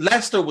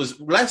Leicester.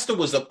 Leicester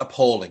was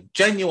appalling,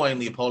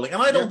 genuinely appalling.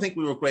 And I don't think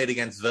we were great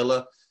against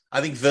Villa. I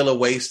think Villa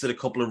wasted a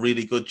couple of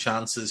really good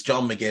chances.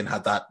 John McGinn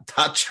had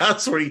that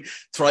chance where he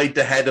tried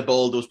to head a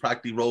ball that was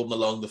practically rolling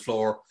along the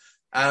floor.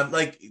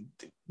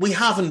 We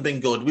haven't been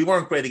good. We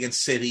weren't great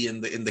against City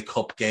in the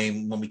cup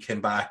game when we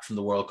came back from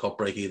the World Cup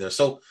break either.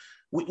 So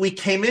we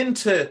came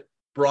into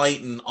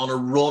Brighton on a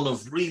run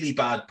of really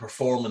bad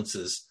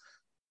performances,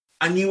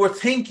 and you were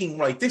thinking,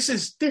 right, this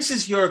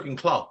is Jurgen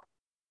Klopp.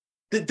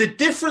 The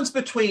difference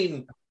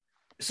between,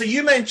 so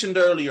you mentioned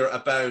earlier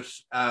about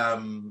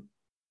a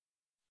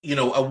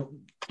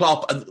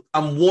Klopp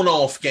and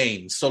one-off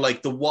games. So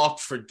like the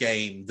Watford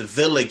game, the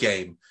Villa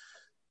game,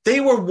 they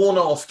were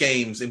one-off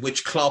games in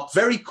which Klopp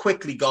very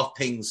quickly got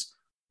things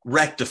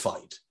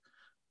rectified.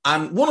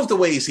 And one of the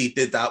ways he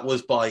did that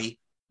was by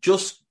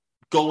just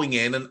going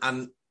in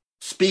and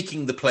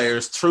speaking the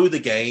players through the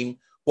game,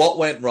 what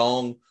went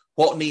wrong,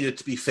 what needed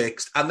to be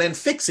fixed, and then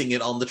fixing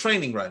it on the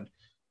training ground.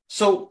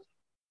 So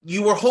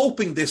you were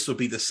hoping this would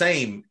be the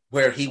same,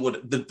 where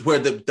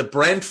the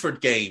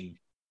Brentford game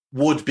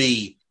would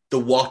be the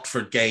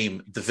Watford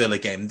game, the Villa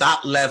game.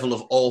 That level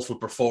of awful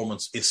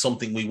performance is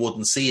something we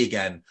wouldn't see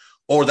again,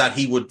 or that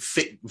he would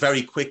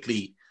very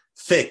quickly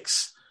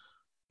fix.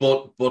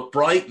 But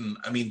Brighton,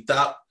 I mean,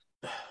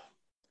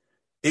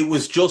 it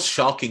was just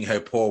shocking how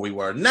poor we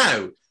were.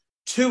 Now,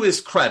 to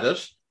his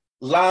credit,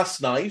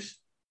 last night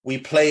we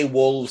play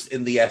Wolves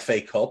in the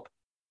FA Cup,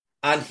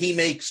 and he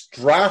makes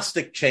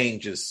drastic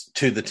changes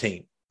to the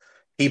team.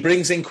 He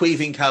brings in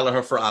Queeveen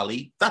Callagher for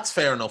Ali. That's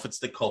fair enough. It's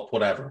the cup,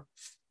 whatever.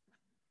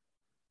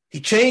 He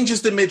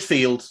changes the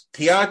midfield.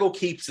 Thiago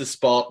keeps his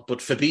spot, but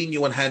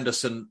Fabinho and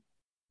Henderson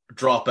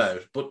drop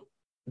out. But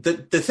the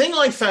thing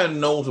I found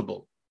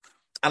notable,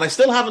 and I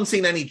still haven't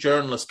seen any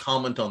journalists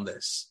comment on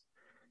this,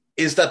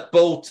 is that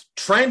both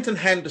Trent and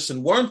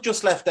Henderson weren't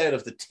just left out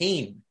of the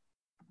team.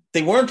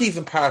 They weren't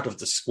even part of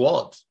the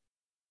squad.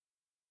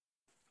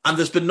 And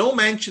there's been no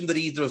mention that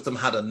either of them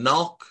had a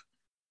knock,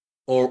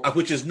 or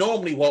which is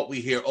normally what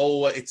we hear.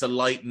 Oh, it's a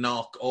light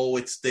knock. Oh,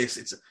 it's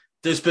this.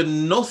 There's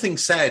been nothing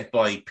said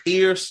by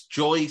Pearce,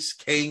 Joyce,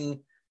 King,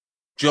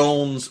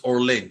 Jones,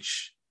 or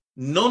Lynch.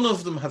 None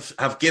of them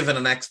have given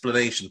an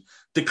explanation.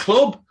 The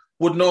club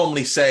would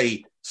normally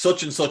say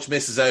such and such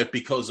misses out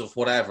because of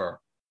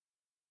whatever.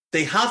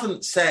 They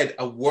haven't said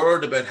a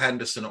word about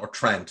Henderson or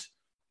Trent.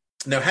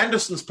 Now,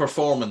 Henderson's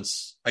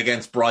performance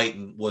against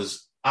Brighton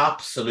was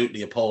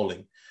absolutely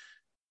appalling.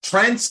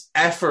 Trent's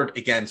effort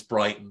against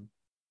Brighton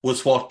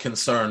was what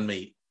concerned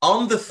me.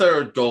 On the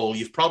third goal,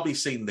 you've probably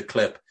seen the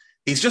clip.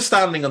 He's just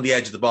standing on the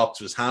edge of the box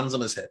with his hands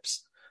on his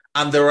hips.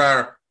 And there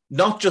are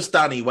not just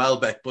Danny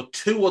Welbeck, but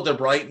two other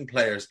Brighton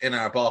players in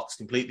our box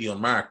completely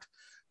unmarked.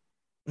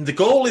 The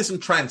goal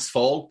isn't Trent's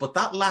fault, but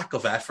that lack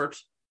of effort.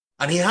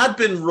 And he had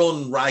been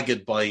run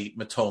ragged by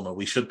Matoma.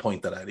 We should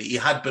point that out. He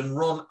had been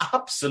run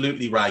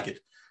absolutely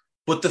ragged.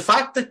 But the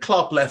fact that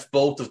Klopp left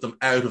both of them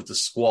out of the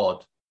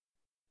squad,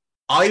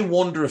 I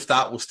wonder if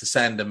that was to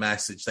send a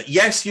message that,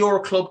 yes, you're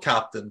a club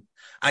captain,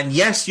 and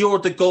yes, you're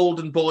the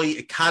Golden Boy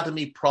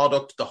Academy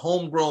product, the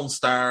homegrown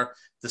star,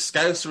 the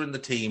Scouser in the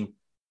team,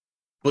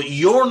 but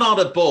you're not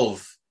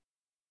above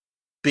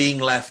being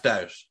left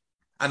out.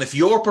 And if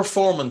your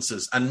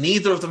performances, and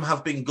neither of them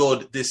have been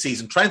good this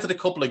season, Trent had a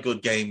couple of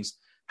good games,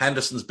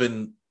 Henderson's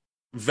been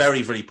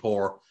very, very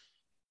poor.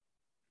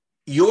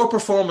 Your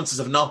performances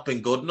have not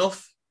been good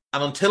enough,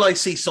 and until I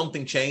see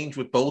something change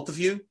with both of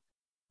you,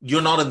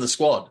 you're not in the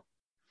squad.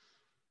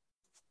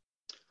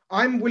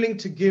 I'm willing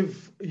to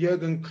give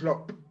Jurgen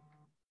Klopp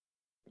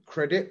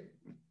credit,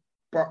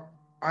 but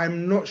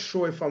I'm not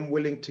sure if I'm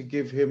willing to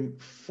give him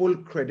full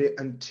credit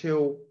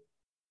until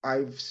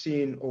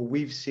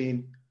we've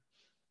seen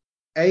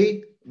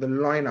A, the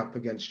lineup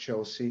against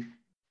Chelsea,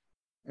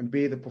 and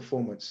B, the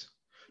performance.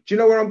 Do you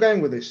know where I'm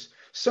going with this?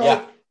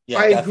 So yeah,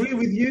 I agree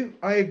with you.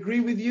 I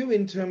agree with you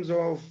in terms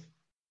of,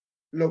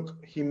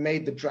 look, he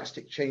made the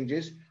drastic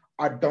changes.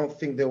 I don't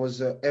think there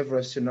was ever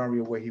a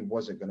scenario where he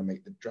wasn't going to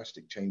make the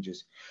drastic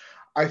changes.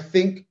 I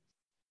think...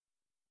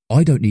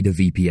 I don't need a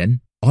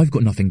VPN. I've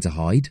got nothing to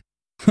hide.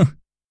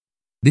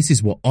 This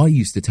is what I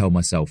used to tell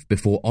myself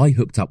before I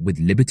hooked up with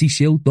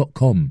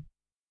LibertyShield.com.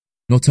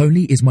 Not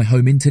only is my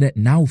home internet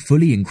now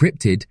fully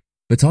encrypted,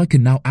 but I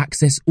can now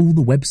access all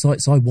the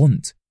websites I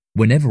want,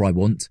 whenever I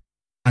want,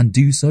 and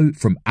do so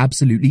from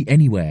absolutely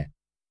anywhere.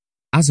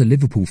 As a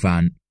Liverpool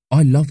fan,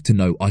 I love to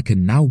know I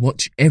can now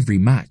watch every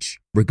match,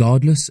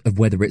 regardless of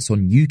whether it's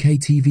on UK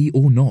TV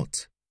or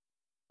not.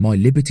 My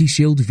Liberty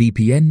Shield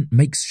VPN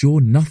makes sure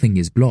nothing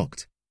is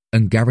blocked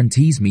and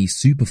guarantees me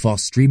super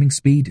fast streaming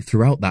speed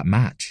throughout that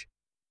match.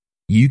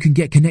 You can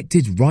get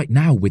connected right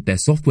now with their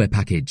software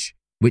package,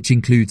 which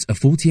includes a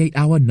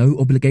 48-hour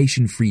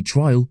no-obligation free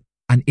trial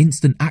and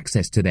instant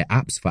access to their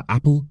apps for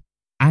Apple,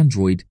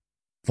 Android,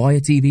 Fire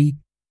TV,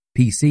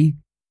 PC,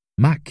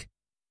 Mac,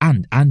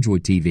 and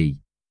Android TV.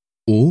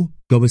 Or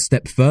go a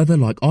step further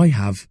like I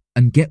have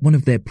and get one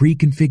of their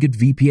pre-configured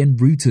VPN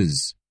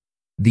routers.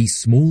 These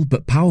small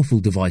but powerful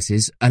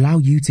devices allow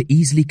you to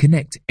easily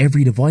connect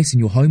every device in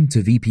your home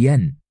to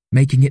VPN,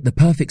 making it the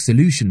perfect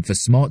solution for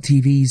smart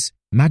TVs,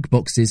 Mag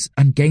boxes,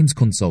 and games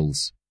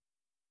consoles.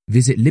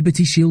 Visit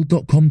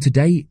libertyshield.com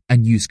today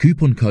and use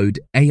coupon code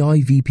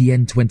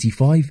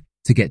AIVPN25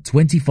 to get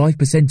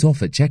 25%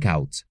 off at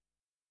checkout.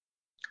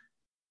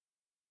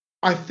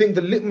 I think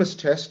the litmus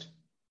test,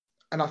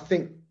 and I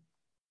think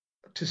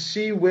to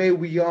see where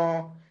we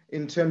are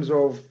in terms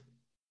of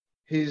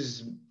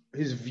his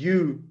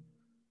view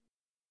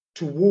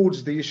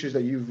towards the issues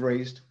that you've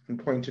raised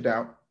and pointed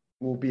out,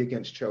 will be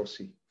against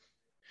Chelsea.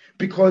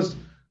 Because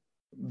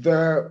I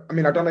don't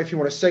know if you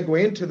want to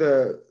segue into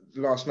the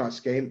last night's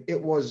game.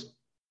 It was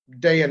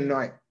day and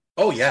night.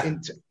 Oh, yeah.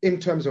 In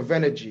terms of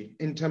energy,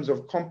 in terms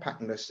of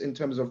compactness, in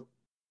terms of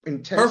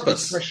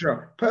intensity,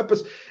 pressure,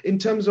 purpose, in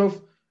terms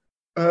of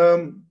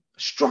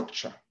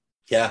structure.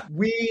 Yeah.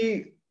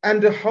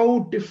 And a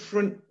whole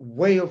different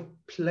way of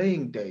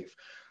playing, Dave.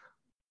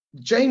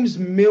 James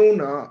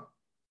Milner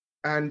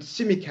and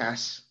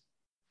Tsimikas,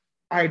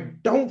 I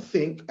don't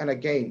think, and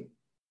again,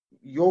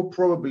 you're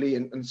probably,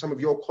 and some of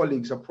your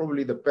colleagues are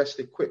probably the best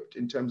equipped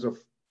in terms of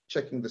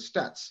checking the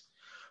stats,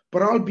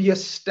 but I'll be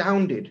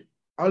astounded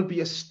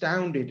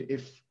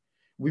if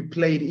we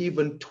played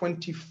even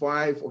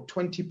 25 or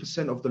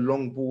 20% of the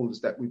long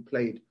balls that we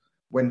played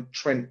when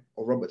Trent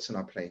or Robertson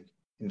are playing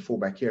in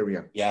fullback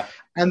area. Yeah.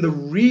 And the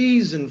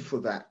reason for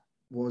that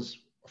was,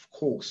 of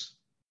course,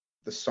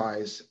 the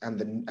size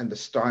and the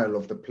style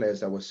of the players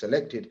that were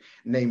selected,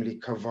 namely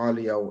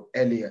Carvalho,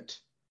 Elliott,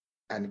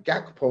 and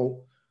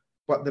Gakpo.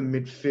 But the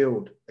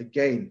midfield,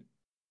 again,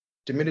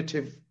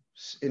 diminutive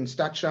in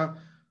stature,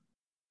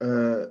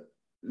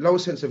 low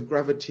sense of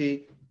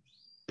gravity,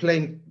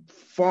 playing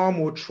far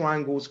more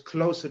triangles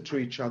closer to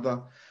each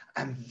other.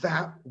 And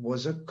that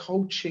was a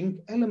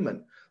coaching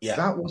element. Yeah.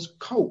 That was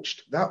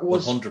coached. That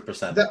was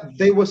 100%. That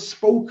they were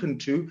spoken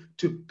to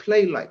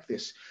play like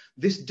this.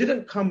 This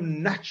didn't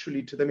come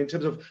naturally to them in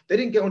terms of, they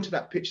didn't get onto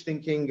that pitch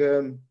thinking,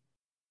 we're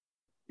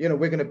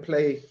going to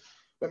play.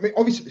 I mean,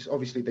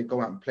 obviously they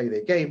go out and play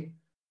their game,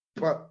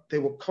 but they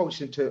were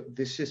coached into,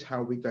 this is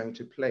how we're going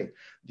to play.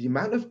 The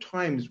amount of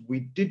times we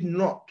did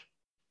not,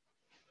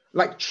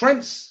 like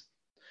Trent's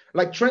a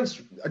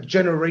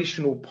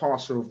generational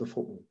passer of the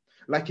football.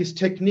 Like his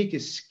technique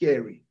is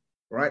scary,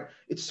 right?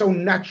 It's so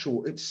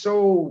natural. It's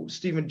so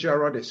Steven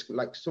Gerrard-esque.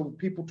 Like, so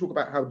people talk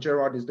about how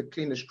Gerrard is the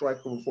cleanest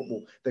striker of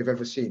football they've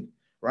ever seen,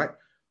 right?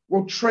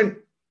 Well, Trent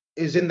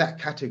is in that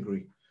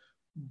category,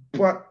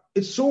 but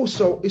it's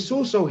also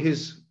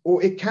his,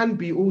 or it can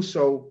be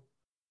also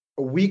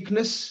a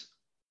weakness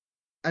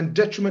and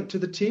detriment to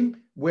the team,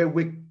 where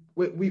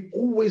we're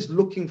always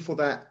looking for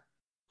that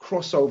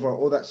crossover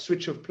or that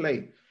switch of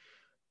play.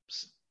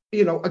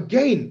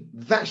 Again,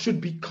 that should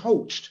be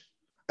coached.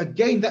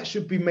 Again, that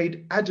should be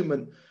made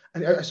adamant.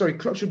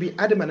 Klopp should be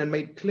adamant and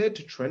made clear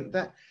to Trent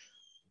that,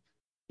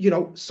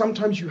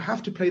 sometimes you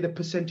have to play the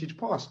percentage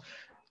pass.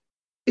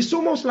 It's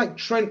almost like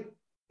Trent,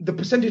 the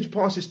percentage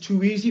pass is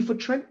too easy for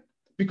Trent,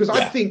 because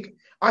I think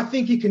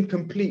he can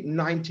complete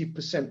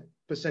 90%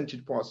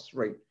 percentage pass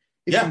rate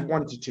if he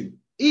wanted to,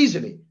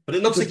 easily. But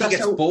it looks like he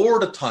gets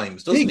bored at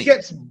times, doesn't he? He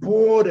gets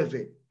bored of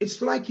it.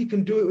 It's like he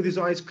can do it with his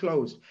eyes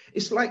closed.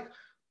 It's like,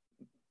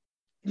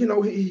 he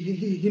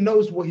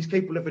knows what he's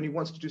capable of and he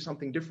wants to do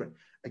something different.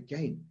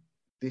 Again,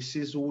 this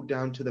is all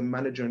down to the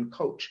manager and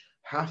coach.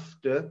 Have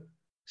to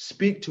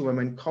speak to him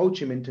and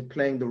coach him into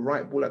playing the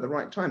right ball at the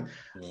right time.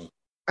 Mm.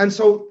 And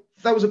so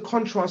that was a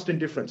contrasting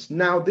difference.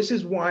 Now, this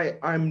is why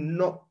I'm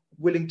not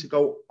willing to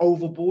go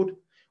overboard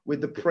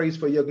with the praise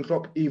for Jurgen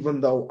Klopp,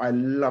 even though I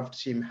loved to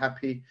see him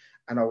happy.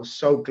 And I was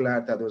so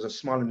glad that there was a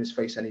smile on his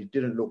face and he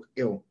didn't look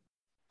ill.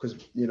 Because,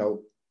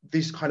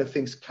 these kind of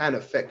things can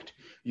affect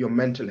your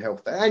mental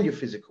health and your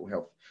physical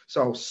health.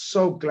 So I was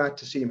so glad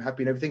to see him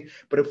happy and everything.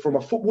 But from a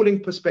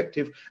footballing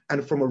perspective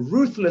and from a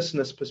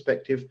ruthlessness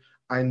perspective,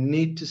 I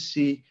need to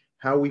see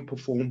how we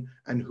perform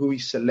and who he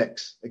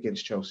selects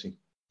against Chelsea.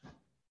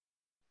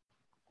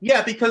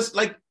 Yeah, because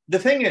the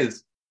thing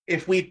is,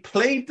 if we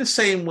played the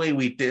same way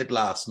we did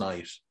last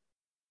night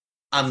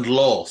and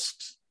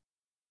lost,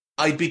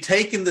 I'd be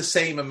taking the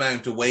same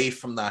amount away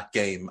from that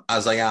game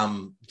as I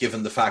am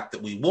given the fact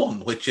that we won,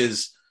 which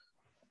is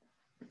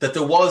that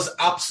there was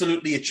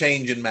absolutely a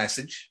change in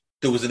message.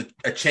 There was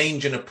a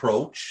change in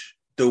approach.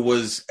 There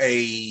was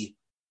a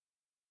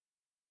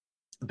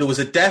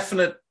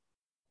definite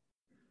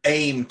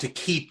aim to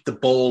keep the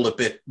ball a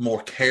bit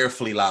more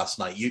carefully last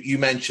night. You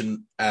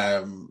mentioned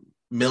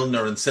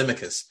Milner and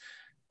Tsimikas.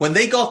 When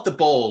they got the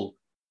ball,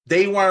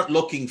 they weren't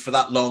looking for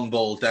that long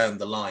ball down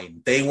the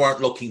line. They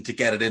weren't looking to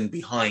get it in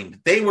behind.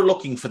 They were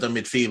looking for their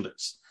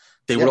midfielders.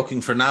 They were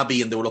looking for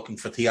Naby and they were looking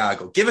for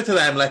Thiago. Give it to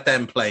them, let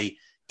them play,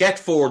 get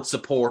forward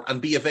support and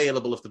be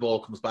available if the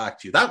ball comes back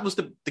to you. That was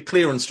the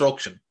clear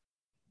instruction.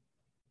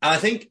 And I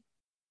think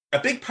a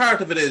big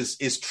part of it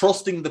is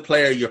trusting the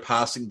player you're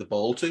passing the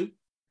ball to.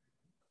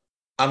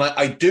 And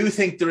I do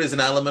think there is an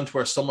element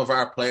where some of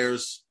our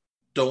players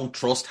don't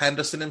trust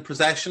Henderson in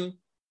possession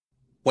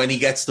when he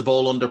gets the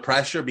ball under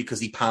pressure because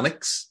he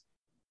panics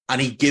and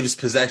he gives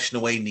possession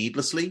away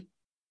needlessly.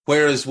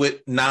 Whereas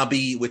with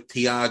Naby, with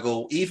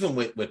Thiago, even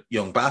with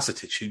young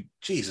Basetic, who,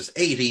 Jesus,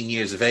 18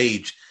 years of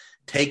age,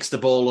 takes the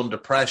ball under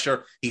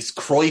pressure. He's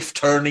Cruyff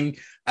turning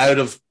out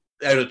of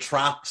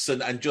traps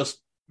and just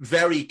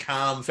very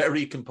calm,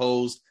 very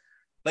composed.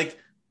 Like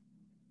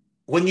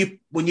when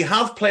you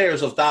have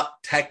players of that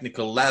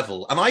technical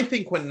level, and I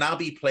think when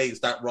Naby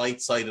plays that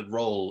right-sided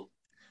role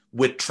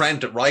with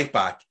Trent at right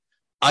back,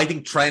 I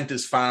think Trent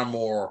is far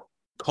more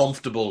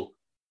comfortable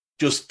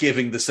just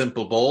giving the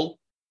simple ball.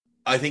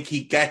 I think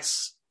he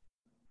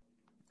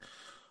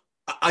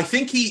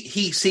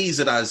sees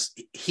it as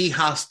he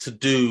has to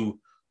do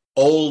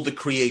all the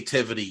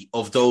creativity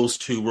of those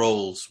two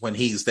roles when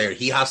he's there.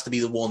 He has to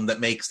be the one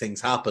that makes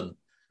things happen.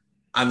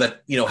 And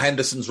that,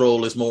 Henderson's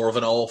role is more of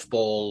an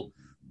off-ball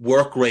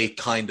work rate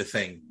kind of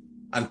thing.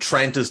 And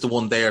Trent is the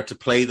one there to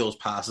play those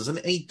passes. And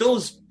he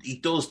does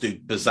do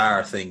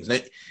bizarre things. Now,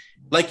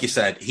 like you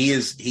said,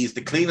 he's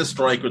the cleanest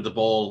striker of the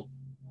ball.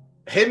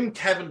 Him,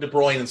 Kevin De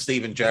Bruyne and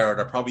Steven Gerrard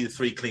are probably the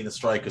three cleanest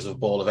strikers of the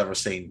ball I've ever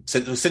seen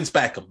since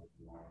Beckham.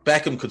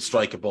 Beckham could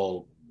strike a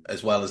ball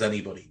as well as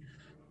anybody.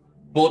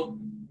 But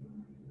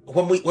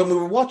when we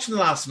were watching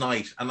last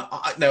night, and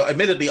now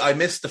admittedly I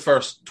missed the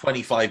first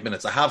 25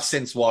 minutes. I have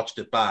since watched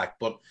it back,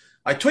 but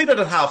I tweeted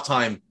at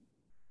halftime,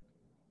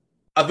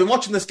 I've been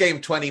watching this game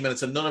 20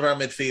 minutes and none of our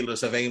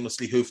midfielders have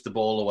aimlessly hoofed the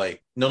ball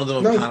away. None of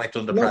them have panicked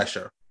under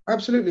pressure.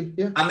 Absolutely,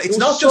 yeah. And it's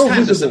not just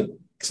Henderson. Visible.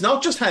 It's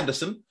not just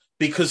Henderson,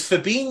 because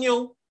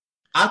Fabinho,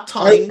 at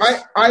times...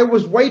 I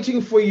was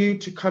waiting for you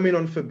to come in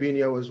on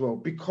Fabinho as well,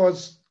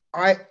 because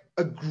I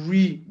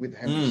agree with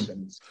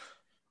Henderson.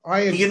 I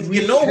agree.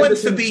 You know when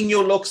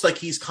Fabinho looks like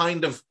he's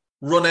kind of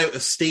run out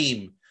of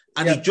steam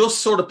and he just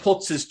sort of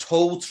puts his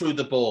toe through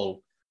the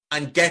ball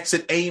and gets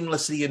it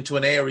aimlessly into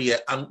an area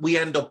and we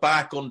end up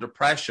back under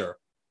pressure.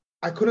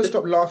 I couldn't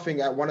stop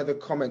laughing at one of the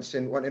comments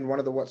in one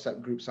of the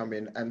WhatsApp groups I'm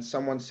in, and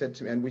someone said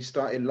to me, and we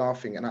started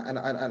laughing, and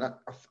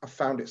I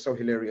found it so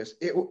hilarious.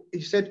 He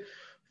said,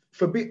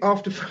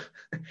 after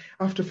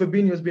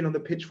Fabinho's been on the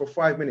pitch for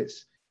 5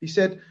 minutes, he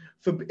said,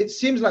 it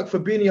seems like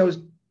Fabinho's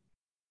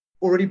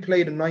already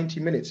played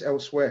 90 minutes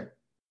elsewhere.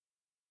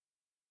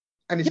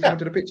 And he's come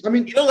to the pitch. I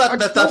mean,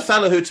 that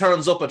fella who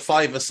turns up at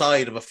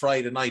 5-a-side of a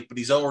Friday night, but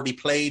he's already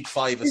played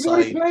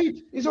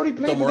 5-a-side. He's already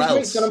played somewhere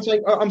else. And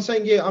I'm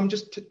saying, I'm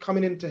just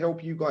coming in to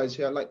help you guys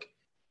here. Like,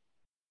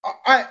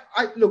 I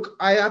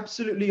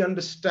absolutely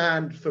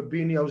understand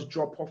Fabinho's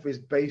drop off is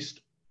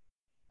based,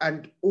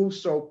 and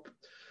also,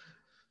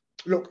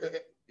 look,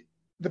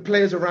 the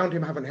players around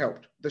him haven't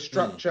helped. The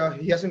structure,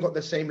 he hasn't got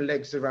the same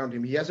legs around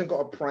him. He hasn't got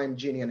a prime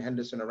Gini and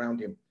Henderson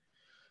around him.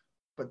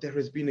 But there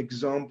has been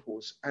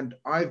examples, and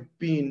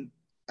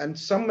and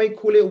some may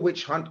call it a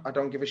witch hunt. I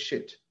don't give a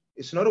shit.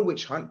 It's not a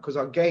witch hunt, because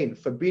again,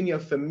 Fabinho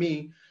for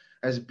me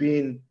has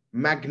been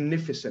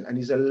magnificent, and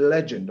he's a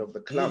legend of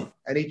the club,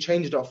 and he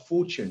changed our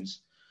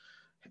fortunes.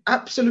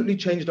 Absolutely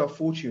changed our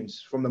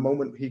fortunes from the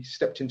moment he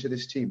stepped into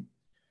this team.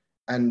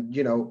 And,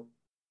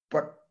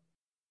 but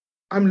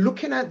I'm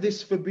looking at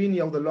this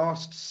Fabinho the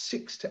last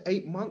 6 to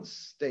 8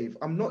 months, Dave.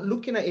 I'm not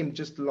looking at him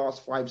just the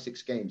last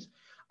 5-6 games.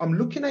 I'm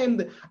looking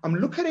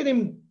at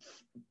him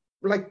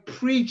like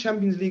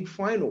pre-Champions League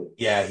final.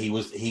 Yeah, he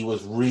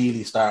was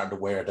really starting to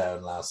wear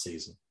down last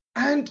season.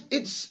 And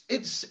it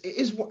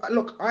is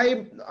look,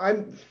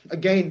 I'm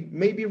again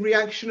maybe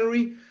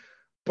reactionary,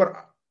 but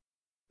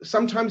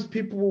sometimes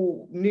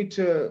people need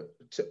to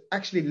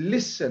actually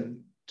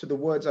listen to the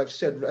words I've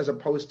said as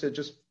opposed to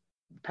just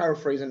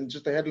paraphrasing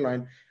just the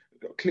headline,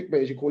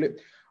 clickbait as you call it.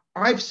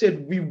 I've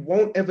said we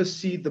won't ever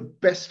see the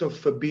best of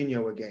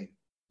Fabinho again.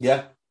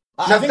 Yeah.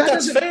 I think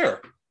that's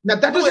fair. Now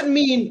that doesn't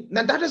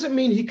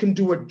mean he can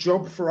do a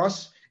job for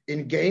us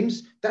in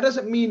games. That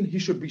doesn't mean he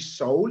should be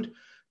sold.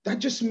 That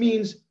just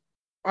means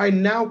I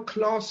now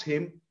class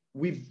him.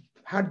 We've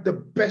had the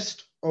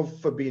best of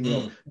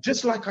Fabinho,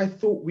 just like I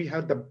thought we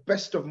had the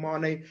best of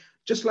Mane.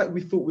 Just like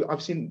we thought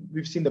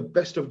we've seen the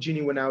best of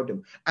Gini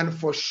Wijnaldum, and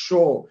for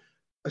sure,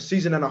 a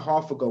season and a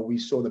half ago we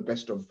saw the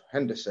best of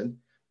Henderson,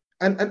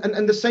 and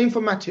the same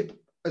for Matip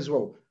as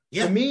well.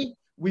 Yeah. For me,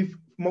 we've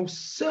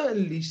most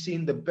certainly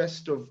seen the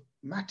best of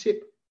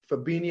Matip,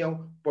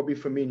 Fabinho, Bobby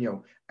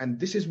Firmino. And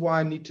this is why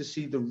I need to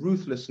see the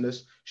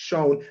ruthlessness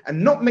shown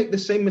and not make the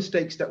same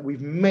mistakes that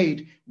we've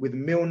made with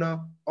Milner,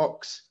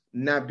 Ox,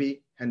 Naby,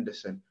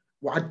 Henderson.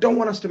 Well, I don't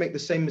want us to make the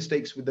same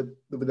mistakes with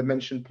the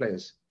mentioned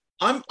players.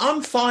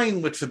 I'm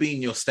fine with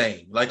Fabinho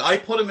staying. Like, I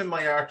put him in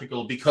my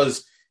article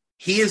because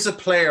he is a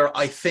player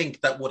I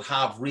think that would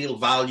have real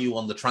value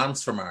on the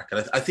transfer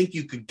market. I think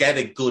you could get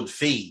a good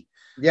fee.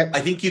 Yeah.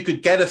 I think you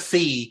could get a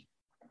fee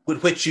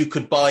with which you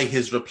could buy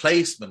his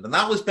replacement. And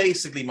that was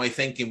basically my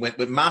thinking with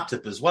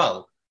Matip as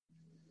well.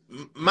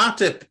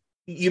 Matip,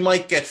 you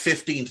might get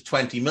 15 to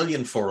 20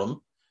 million for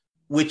him,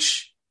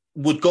 which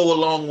would go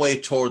a long way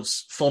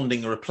towards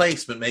funding a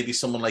replacement. Maybe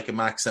someone like a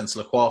Maxence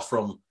Lacroix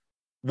from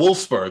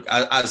Wolfsburg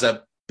as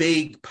a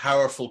big,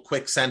 powerful,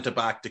 quick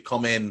centre-back to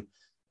come in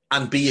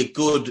and be a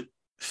good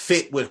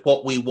fit with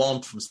what we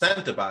want from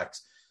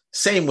centre-backs.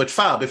 Same with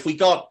Fab. If we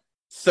got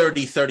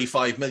 30,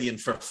 35 million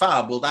for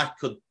Fab, well, that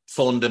could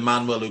fund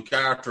Emmanuel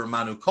Ugarte or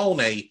Manu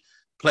Kone,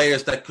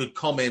 players that could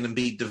come in and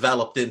be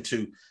developed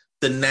into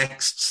the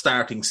next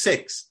starting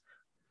six.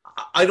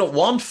 I don't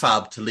want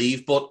Fab to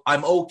leave, but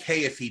I'm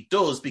okay if he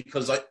does,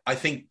 because I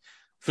think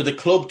for the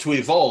club to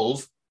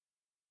evolve,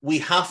 we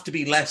have to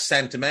be less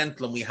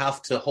sentimental and we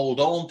have to hold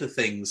on to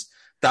things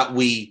that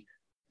we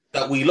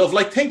love.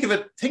 Like, think of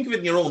it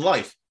in your own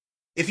life.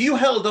 If you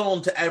held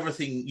on to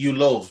everything you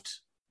loved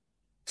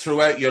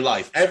throughout your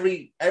life,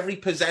 every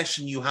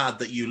possession you had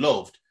that you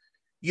loved,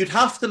 you'd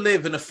have to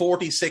live in a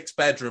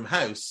 46-bedroom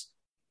house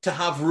to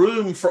have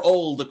room for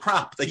all the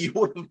crap that you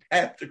would have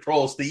kept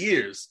across the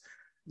years.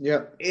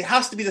 Yeah, it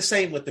has to be the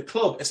same with the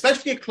club,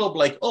 especially a club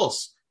like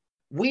us.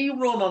 We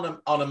run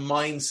on a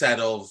mindset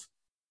of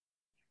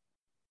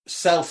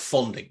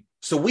self-funding.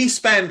 So we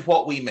spend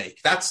what we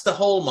make. That's the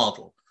whole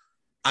model.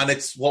 And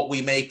it's what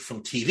we make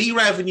from TV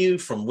revenue,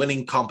 from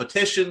winning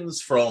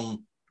competitions,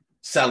 from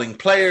selling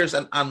players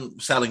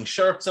and selling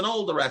shirts and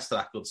all the rest of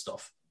that good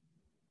stuff.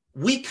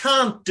 We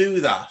can't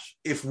do that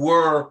if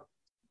we're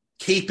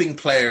keeping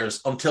players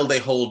until they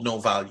hold no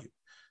value.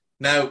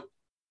 Now,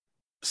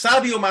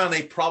 Sadio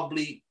Mane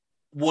probably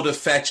would have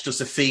fetched us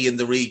a fee in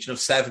the region of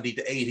 70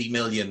 to 80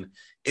 million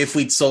if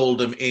we'd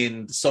sold him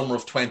in the summer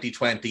of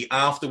 2020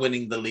 after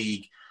winning the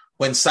league,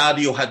 when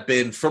Sadio had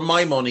been, for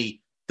my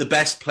money, the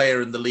best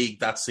player in the league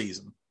that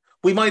season.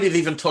 We might have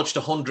even touched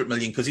 100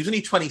 million because he was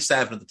only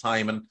 27 at the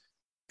time. And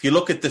if you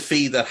look at the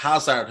fee that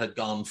Hazard had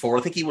gone for,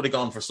 I think he would have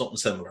gone for something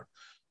similar.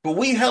 But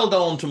we held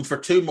on to him for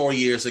 2 more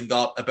years and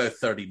got about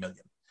 30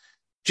 million.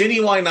 Gini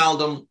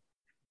Wijnaldum,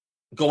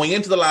 going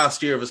into the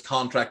last year of his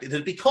contract, it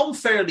had become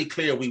fairly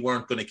clear we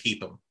weren't going to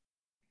keep him.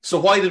 So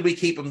why did we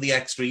keep him the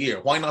extra year?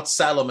 Why not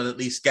sell him and at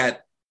least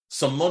get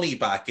some money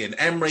back in?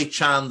 Emre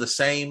Can, the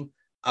same.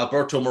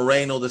 Alberto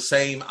Moreno, the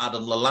same.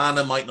 Adam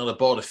Lallana might not have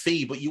bought a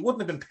fee, but you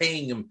wouldn't have been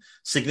paying him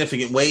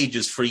significant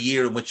wages for a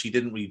year in which he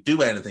didn't really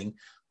do anything.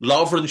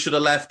 Lovren should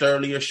have left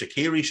earlier.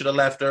 Shaqiri should have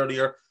left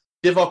earlier.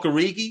 Divock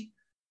Origi,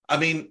 I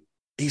mean,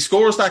 he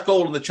scores that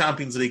goal in the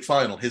Champions League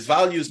final. His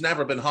value's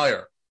never been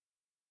higher.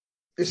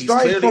 It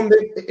started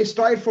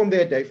from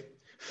there, Dave.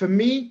 For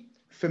me,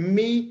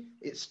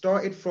 it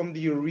started from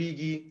the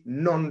Origi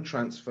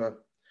non-transfer.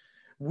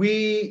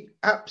 We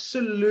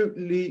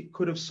absolutely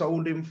could have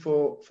sold him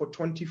for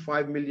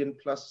 25 million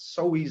plus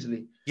so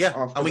easily.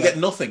 Yeah, and we get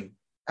nothing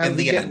in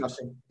the end.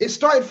 Nothing. It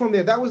started from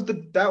there. That was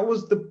the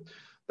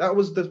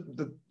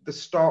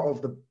start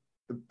of the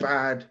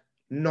bad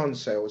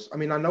non-sales. I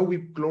mean, I know we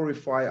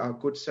glorify our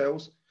good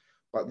sales,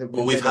 but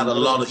we've had a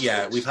lot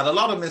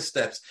of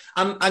missteps.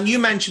 And you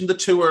mentioned the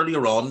two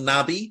earlier on,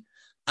 Naby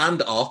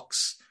and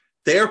Ox.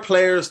 They're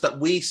players that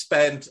we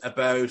spent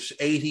about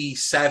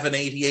 87,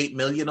 88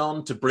 million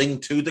on to bring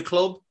to the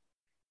club.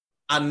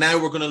 And now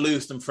we're going to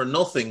lose them for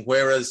nothing.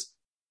 Whereas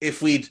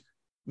if we'd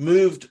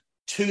moved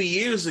 2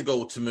 years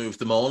ago to move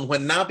them on,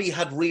 when Naby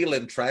had real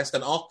interest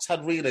and Ox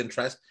had real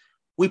interest,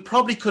 we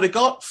probably could have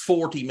got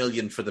 40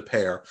 million for the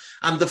pair.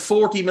 And the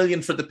 40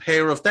 million for the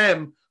pair of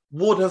them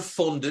would have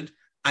funded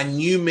a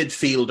new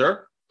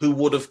midfielder who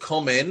would have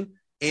come in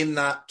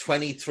that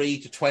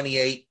 23 to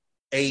 28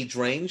 age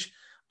range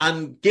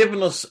and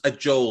given us a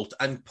jolt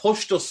and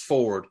pushed us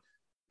forward.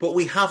 But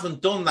we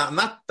haven't done that. And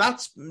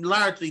that's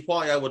largely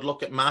why I would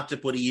look at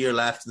Matip with a year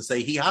left and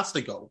say he has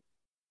to go.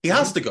 He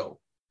has to go.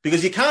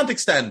 Because you can't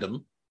extend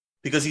him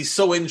because he's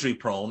so injury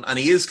prone and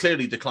he is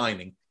clearly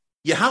declining.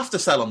 You have to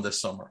sell him this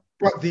summer.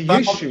 But the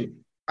issue,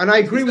 and I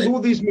agree with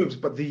all these moves,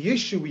 but the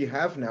issue we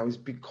have now is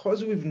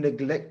because we've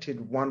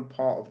neglected one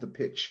part of the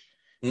pitch.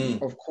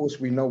 Of course,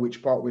 we know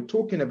which part we're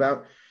talking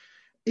about.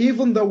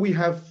 Even though we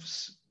have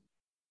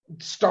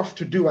stuff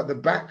to do at the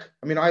back,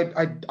 I mean,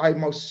 I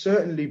most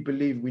certainly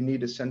believe we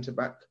need a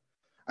centre-back,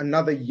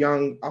 another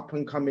young,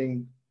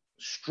 up-and-coming,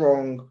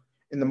 strong,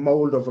 in the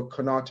mould of a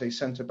Konate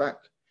centre-back.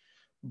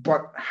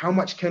 But how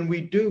much can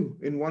we do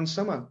in one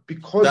summer?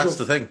 Because of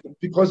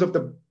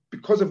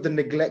the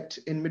neglect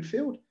in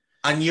midfield.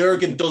 And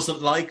Jurgen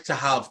doesn't like to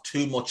have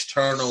too much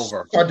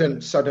turnover.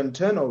 Sudden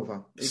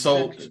turnover.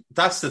 Exactly. So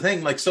that's the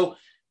thing.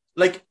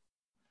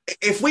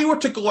 If we were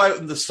to go out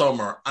in the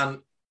summer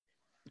and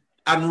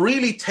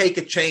really take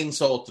a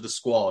chainsaw to the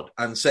squad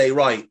and say,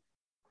 right,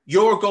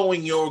 you're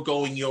going.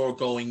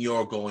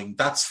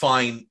 That's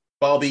fine.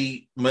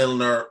 Bobby,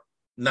 Milner,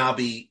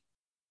 Naby,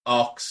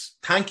 Ox,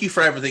 thank you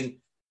for everything.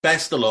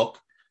 Best of luck.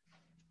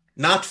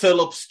 Nat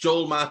Phillips,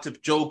 Joel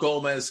Matip, Joe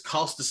Gomez,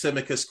 Costa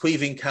Simicas,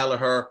 Queeving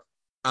Kelleher,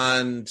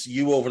 and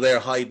you over there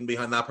hiding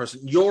behind that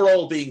person. You're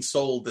all being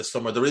sold this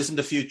summer. There isn't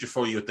a future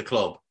for you at the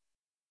club.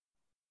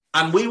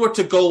 And we were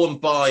to go and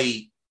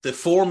buy the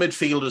 4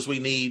 midfielders we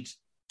need,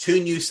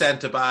 2 new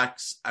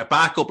centre-backs, a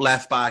backup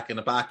left-back and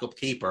a backup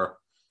keeper.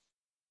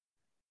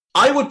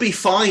 I would be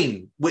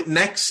fine with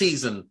next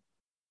season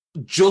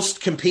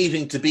just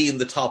competing to be in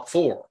the top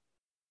 4,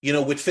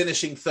 with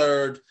finishing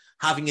third,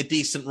 having a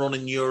decent run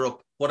in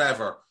Europe,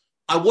 whatever.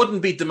 I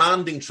wouldn't be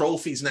demanding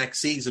trophies next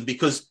season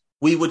because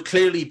we would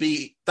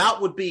clearly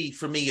that would be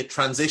for me a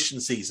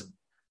transition season.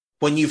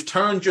 When you've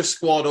turned your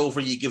squad over,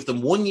 you give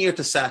them 1 year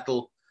to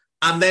settle,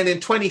 and then in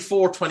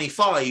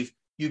 24-25,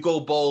 you go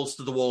balls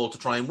to the wall to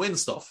try and win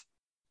stuff.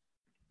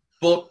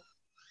 But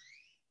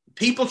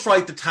people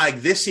tried to tag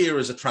this year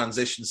as a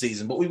transition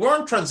season, but we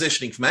weren't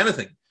transitioning from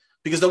anything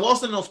because there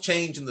wasn't enough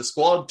change in the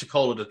squad to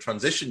call it a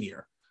transition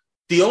year.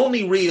 The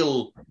only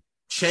real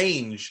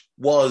change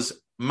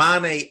was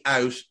Mane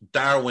out,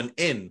 Darwin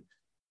in,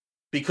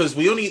 because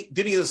the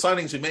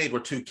signings we made were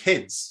 2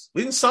 kids.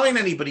 We didn't sign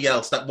anybody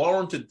else that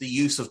warranted the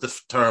use of the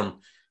term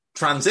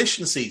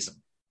transition season.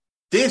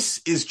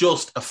 This is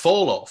just a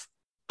fall-off.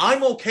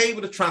 I'm okay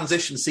with a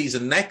transition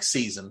season next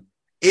season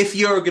if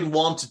Jurgen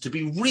wanted to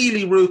be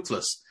really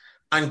ruthless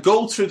and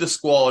go through the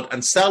squad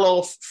and sell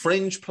off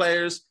fringe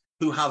players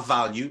who have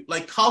value.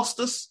 Like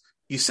Costas,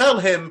 you sell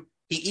him,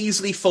 he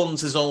easily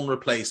funds his own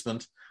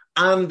replacement,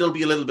 and there'll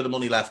be a little bit of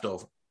money left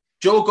over.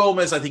 Joe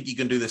Gomez, I think you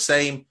can do the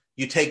same.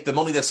 You take the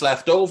money that's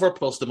left over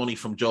plus the money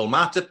from Joel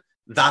Matip,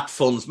 that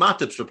funds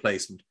Matip's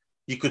replacement.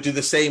 You could do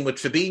the same with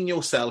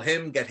Fabinho, sell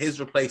him, get his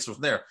replacement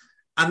from there.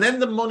 And then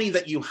the money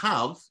that you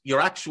have,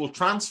 your actual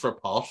transfer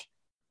pot,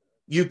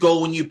 you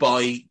go and you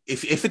buy,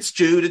 if it's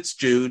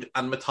Jude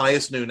and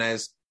Matthias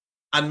Nunes,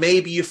 and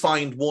maybe you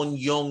find 1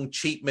 young,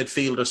 cheap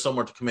midfielder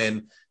somewhere to come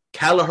in.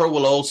 Kelleher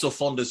will also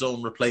fund his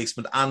own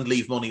replacement and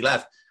leave money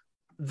left.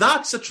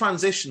 That's a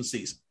transition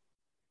season.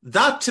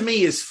 That, to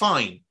me, is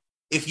fine.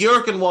 If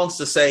Jurgen wants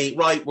to say,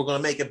 right, we're going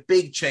to make a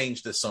big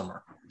change this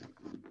summer,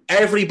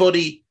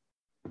 everybody's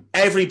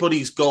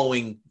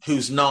going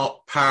who's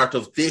not part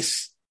of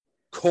this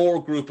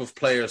core group of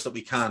players that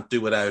we can't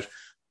do without,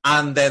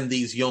 and then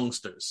these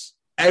youngsters.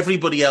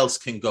 Everybody else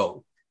can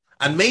go.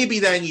 And maybe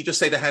then you just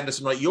say to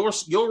Henderson, right,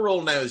 your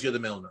role now is you're the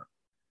Milner.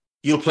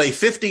 You'll play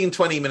 15,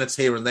 20 minutes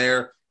here and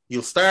there.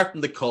 You'll start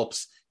in the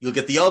cups. You'll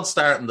get the odd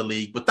start in the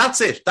league. But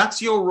that's it.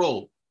 That's your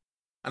role.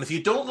 And if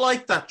you don't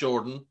like that,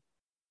 Jordan,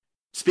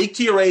 speak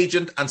to your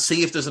agent and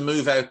see if there's a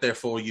move out there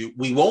for you.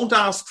 We won't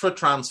ask for a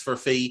transfer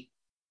fee.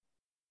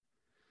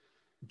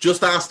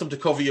 Just ask them to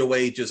cover your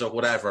wages or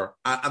whatever.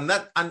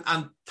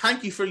 And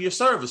thank you for your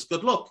service.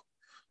 Good luck.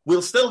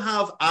 We'll still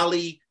have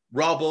Ali,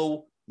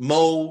 Robbo,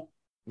 Mo,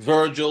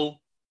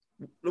 Virgil,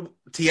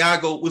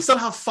 Thiago. We'll still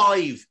have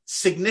 5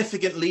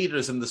 significant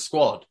leaders in the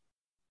squad.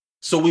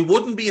 So we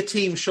wouldn't be a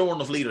team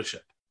shorn of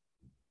leadership.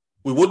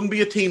 We wouldn't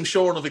be a team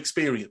shorn of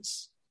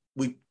experience.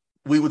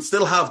 We would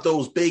still have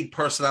those big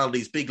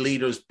personalities, big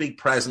leaders, big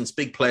presence,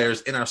 big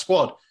players in our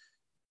squad.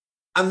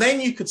 And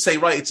then you could say,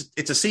 right,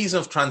 it's a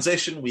season of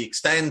transition. We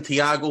extend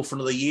Thiago for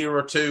another year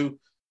or 2.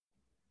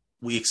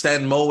 We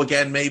extend Mo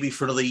again maybe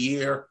for another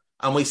year.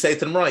 And we say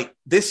to them, right,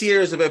 this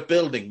year is about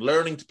building,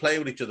 learning to play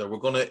with each other. We're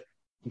going to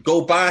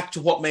go back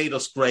to what made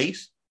us great,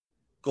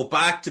 go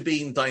back to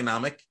being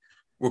dynamic.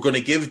 We're going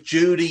to give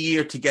Jude a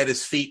year to get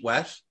his feet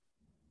wet.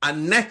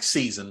 And next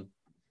season,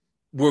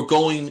 we're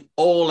going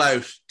all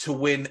out to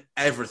win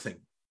everything.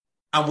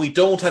 And we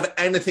don't have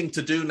anything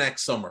to do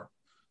next summer.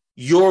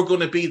 You're going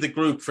to be the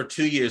group for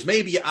 2 years.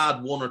 Maybe you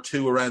add 1 or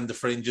 2 around the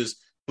fringes,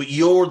 but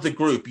you're the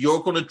group.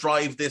 You're going to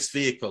drive this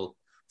vehicle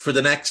for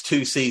the next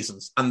 2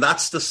 seasons. And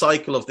that's the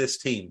cycle of this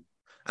team.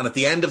 And at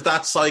the end of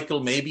that cycle,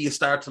 maybe you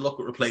start to look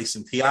at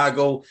replacing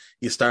Thiago.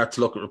 You start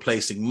to look at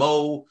replacing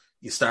Mo.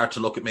 You start to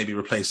look at maybe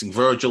replacing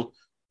Virgil.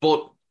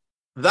 But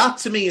that,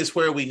 to me, is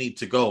where we need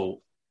to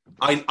go.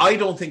 I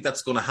don't think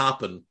that's going to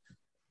happen.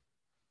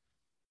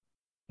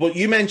 But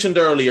you mentioned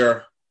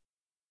earlier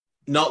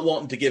not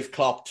wanting to give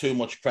Klopp too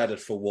much credit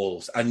for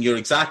Wolves. And you're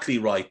exactly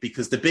right,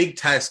 because the big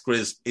test,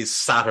 Grizz, is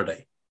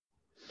Saturday.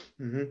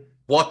 Mm-hmm.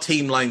 What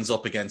team lines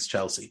up against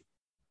Chelsea?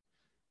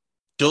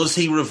 Does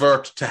he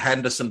revert to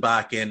Henderson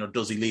back in, or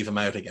does he leave him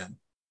out again?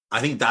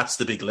 I think that's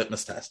the big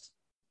litmus test.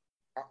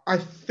 I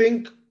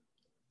think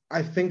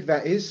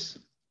that is,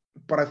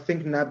 but I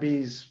think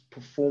Naby's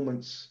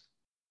performance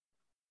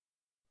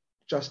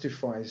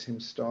justifies him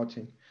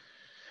starting.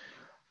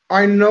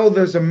 I know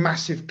there's a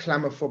massive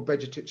clamour for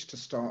Bejitic to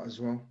start as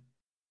well,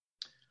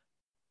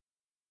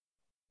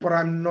 but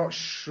I'm not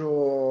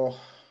sure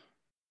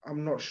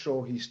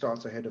he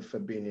starts ahead of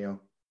Fabinho.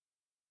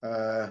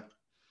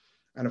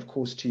 And of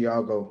course,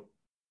 Thiago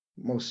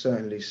most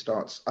certainly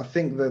starts. I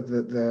think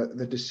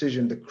the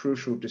decision, the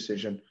crucial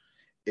decision,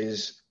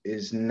 is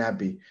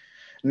Naby.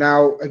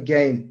 Now,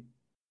 again,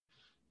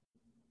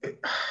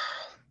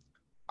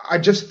 I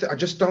just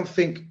don't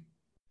think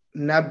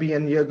Naby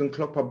and Jurgen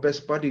Klopp are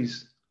best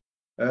buddies,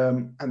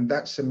 and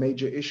that's a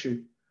major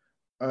issue.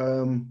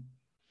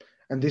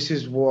 And this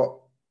is what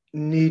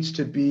needs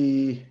to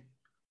be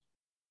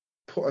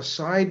put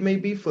aside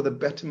maybe for the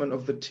betterment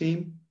of the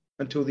team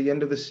until the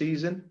end of the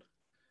season.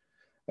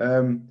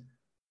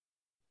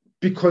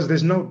 Because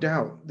there's no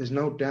doubt,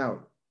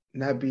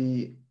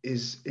 Naby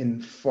is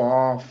in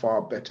far,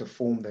 far better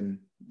form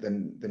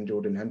than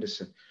Jordan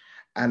Henderson.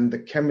 And the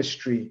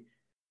chemistry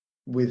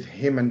with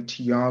him and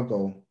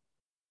Thiago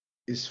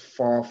is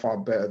far, far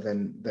better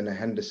than a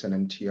Henderson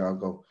and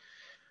Thiago.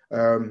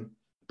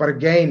 But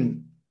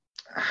again,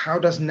 how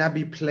does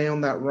Naby play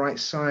on that right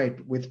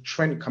side with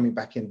Trent coming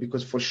back in?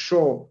 Because for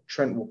sure,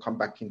 Trent will come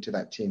back into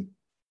that team.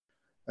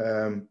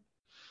 There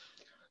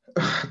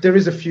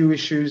is a few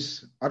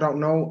issues. I don't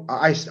know.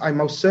 I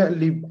most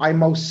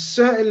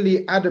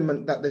certainly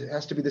adamant that there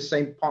has to be the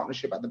same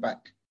partnership at the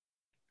back.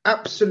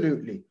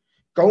 Absolutely.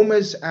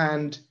 Gomez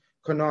and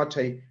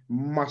Konate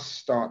must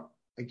start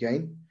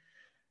again.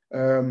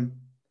 And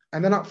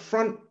then up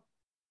front,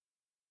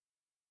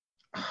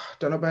 I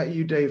don't know about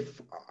you,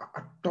 Dave.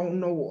 I don't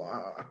know.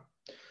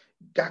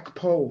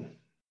 Gakpo,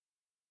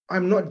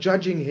 I'm not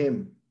judging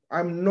him.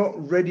 I'm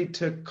not ready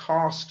to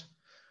cast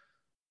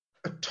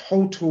a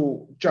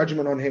total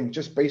judgment on him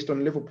just based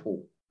on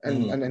Liverpool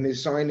and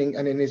his signing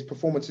and in his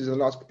performances in the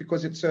last,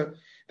 because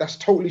that's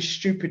totally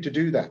stupid to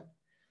do that.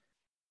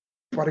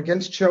 But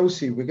against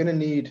Chelsea, we're gonna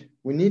need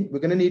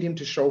him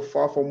to show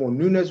far more.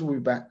 Nunes will be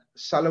back.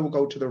 Salah will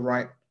go to the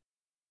right.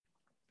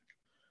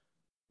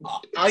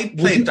 I'd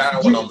play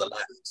Darwin on the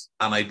left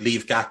and I'd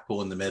leave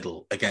Gakpo in the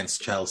middle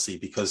against Chelsea,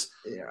 because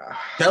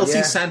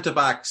Chelsea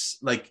centre-backs,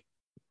 like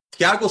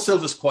Thiago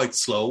Silva's quite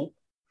slow.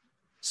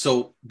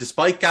 So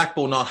despite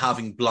Gakpo not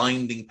having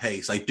blinding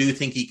pace, I do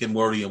think he can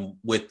worry him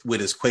with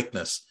his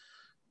quickness.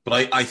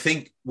 But I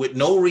think with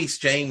no Reece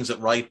James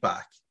at right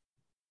back,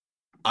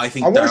 I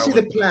want to see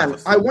the plan.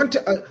 I want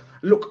to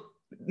look,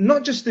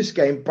 not just this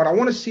game, but I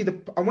want to see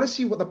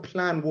what the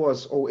plan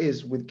was or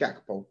is with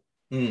Gakpo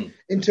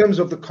in terms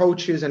of the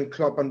coaches and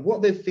Klopp and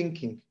what they're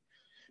thinking.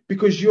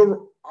 Because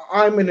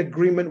I'm in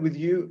agreement with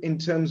you in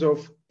terms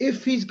of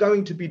if he's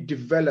going to be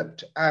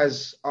developed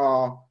as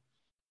our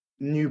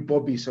new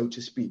Bobby, so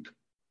to speak,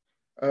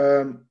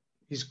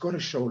 he's got to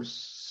show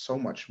so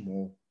much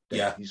more.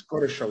 Yeah, he's got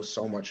to show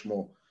so much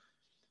more.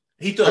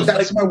 He does. And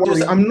that's my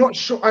worry. I'm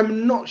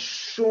not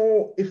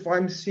sure if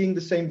I'm seeing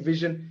the same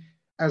vision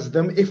as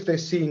them, if they're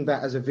seeing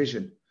that as a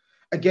vision.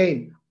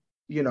 Again,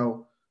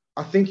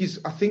 I think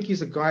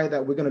he's a guy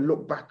that we're going to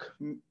look back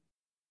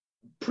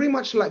pretty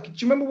much like. Do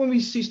you remember when we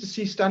used to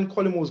see Stan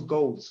Collymore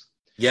goals?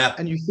 Yeah.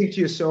 And you think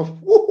to yourself,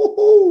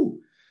 woohoo!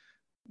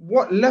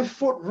 What left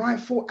foot, right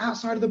foot,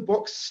 outside of the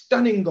box,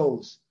 stunning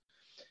goals.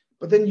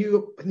 But then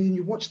you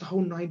watch the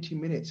whole 90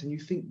 minutes and you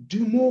think,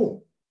 do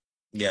more.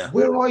 Yeah.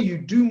 Where are you?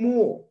 Do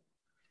more.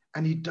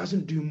 And he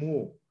doesn't do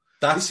more.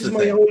 This is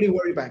my only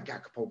worry about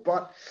Gakpo.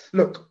 But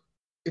look,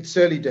 it's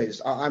early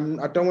days. I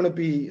don't want to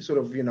be sort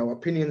of,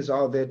 opinions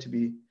are there to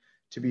be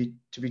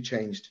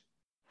changed.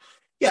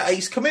 Yeah,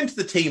 he's come into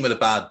the team at a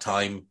bad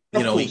time.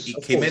 He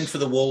came in for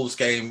the Wolves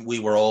game. We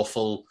were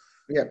awful.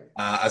 Yeah.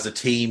 As a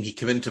team. He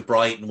came into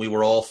Brighton. We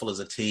were awful as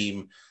a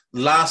team.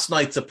 Last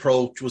night's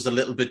approach was a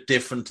little bit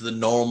different to the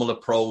normal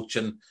approach.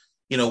 And,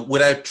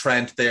 without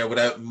Trent there,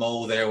 without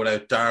Mo there,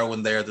 without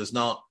Darwin there, there's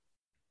not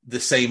the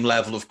same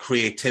level of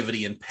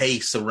creativity and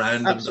pace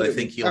around him that I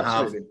think he'll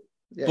have.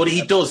 Yeah, but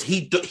he does.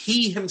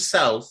 He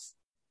himself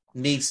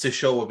needs to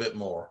show a bit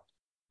more.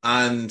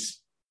 And,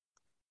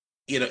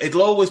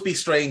 it'll always be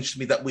strange to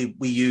me that we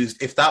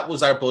used, if that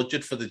was our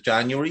budget for the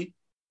January,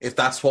 if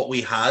that's what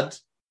we had,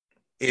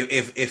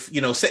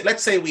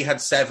 let's say we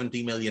had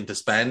 70 million to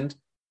spend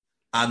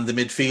and the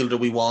midfielder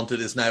we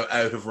wanted is now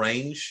out of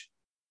range.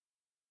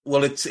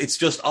 Well, it's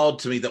just odd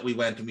to me that we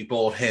went and we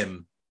bought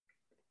him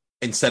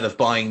instead of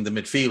buying the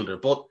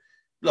midfielder. But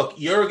look,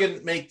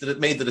 Jurgen made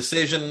the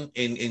decision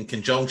in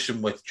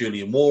conjunction with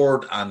Julian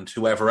Ward and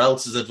whoever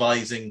else is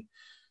advising,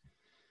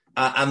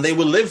 and they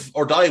will live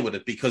or die with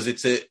it because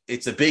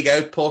it's a big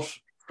output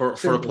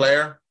for a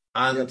player,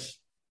 and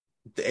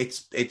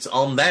it's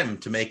on them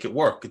to make it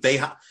work. They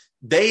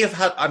have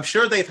had. I'm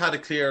sure they've had a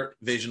clear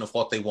vision of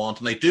what they want,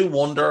 and I do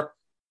wonder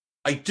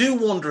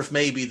if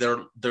maybe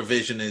their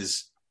vision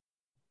is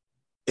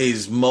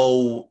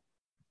Mo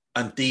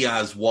and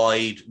Diaz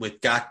wide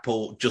with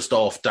Gakpo just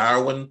off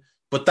Darwin,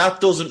 but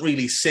that doesn't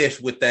really sit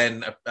with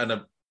then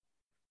an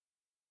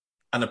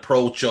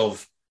approach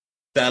of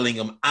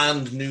Bellingham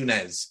and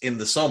Nunes in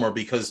the summer,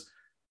 because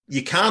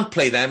you can't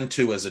play them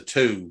two as a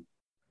two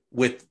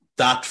with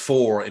that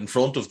four in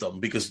front of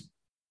them, because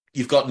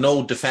you've got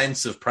no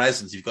defensive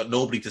presence. You've got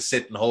nobody to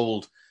sit and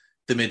hold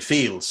the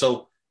midfield.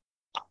 So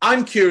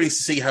I'm curious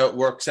to see how it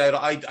works out.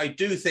 I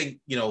do think,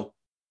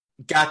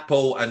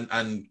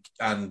 Gakpo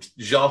and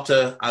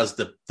Jota as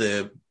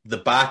the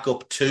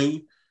backup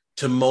two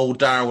to Mo,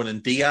 Darwin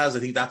and Diaz. I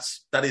think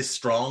that is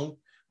strong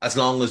as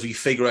long as we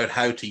figure out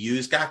how to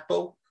use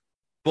Gakpo.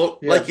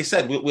 But like you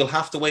said, we'll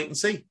have to wait and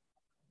see.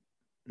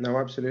 No,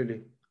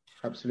 absolutely.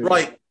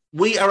 Right.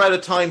 We are out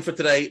of time for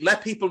today.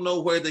 Let people know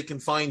where they can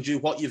find you,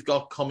 what you've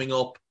got coming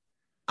up,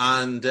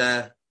 and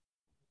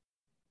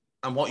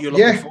and what you're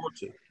looking forward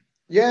to.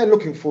 Yeah,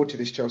 looking forward to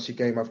this Chelsea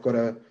game. I've got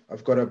a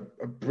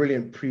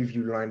brilliant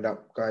preview lined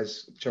up,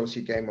 guys.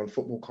 Chelsea game on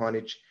Football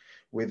Carnage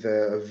with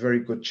a very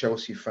good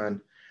Chelsea fan,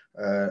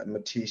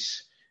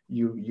 Matisse.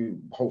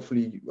 You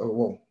hopefully,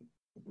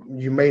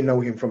 you may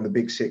know him from the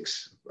Big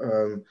Six.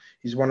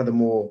 He's one of the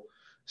more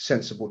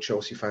sensible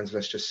Chelsea fans,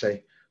 let's just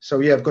say. So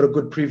yeah, I've got a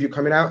good preview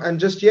coming out, and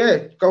just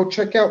go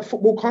check out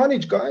Football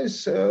Carnage,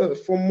 guys,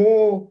 for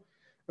more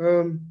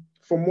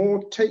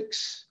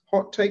takes,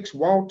 hot takes,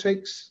 wild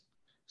takes,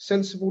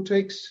 sensible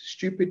takes,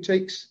 stupid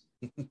takes,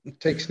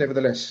 takes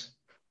nevertheless.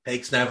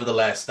 Takes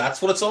nevertheless.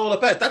 That's what it's all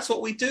about. That's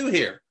what we do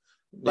here.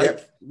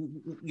 Like,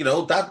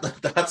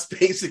 that's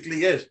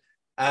basically it.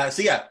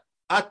 So yeah,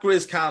 at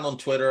GrizzCan on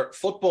Twitter,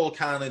 Football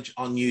Carnage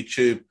on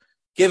YouTube.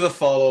 Give a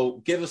follow,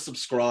 give a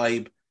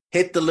subscribe,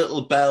 hit the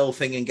little bell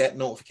thing and get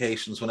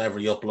notifications whenever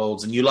he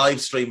uploads. And you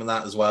live streaming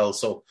that as well.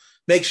 So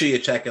make sure you're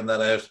checking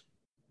that out.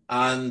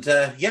 And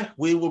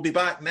we will be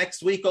back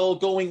next week, all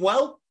going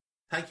well.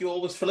 Thank you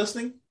always for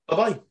listening.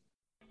 Bye-bye.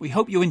 We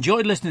hope you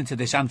enjoyed listening to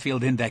this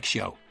Anfield Index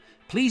show.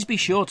 Please be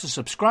sure to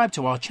subscribe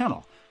to our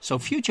channel so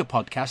future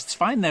podcasts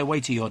find their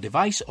way to your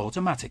device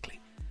automatically.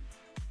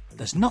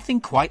 There's nothing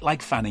quite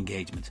like fan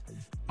engagement,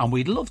 and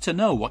we'd love to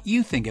know what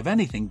you think of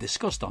anything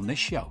discussed on this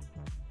show.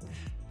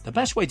 The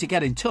best way to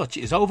get in touch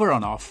is over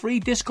on our free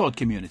Discord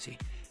community,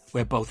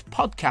 where both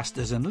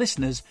podcasters and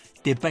listeners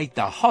debate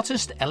the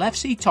hottest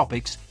LFC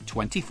topics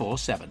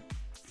 24/7.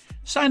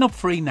 Sign up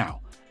free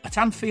now at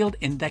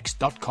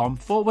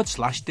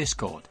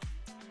AnfieldIndex.com/Discord.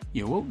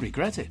 You won't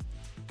regret it.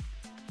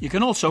 You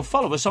can also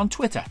follow us on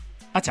Twitter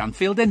at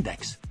Anfield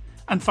Index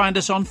and find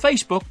us on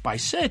Facebook by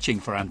searching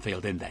for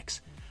Anfield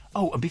Index.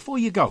 Oh, and before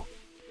you go,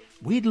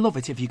 we'd love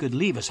it if you could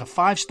leave us a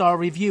 5-star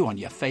review on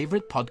your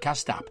favourite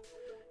podcast app.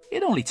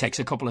 It only takes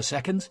a couple of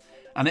seconds,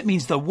 and it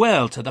means the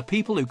world to the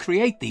people who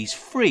create these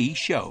free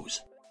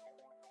shows.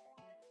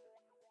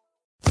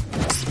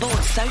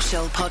 Sports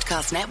Social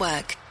Podcast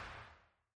Network.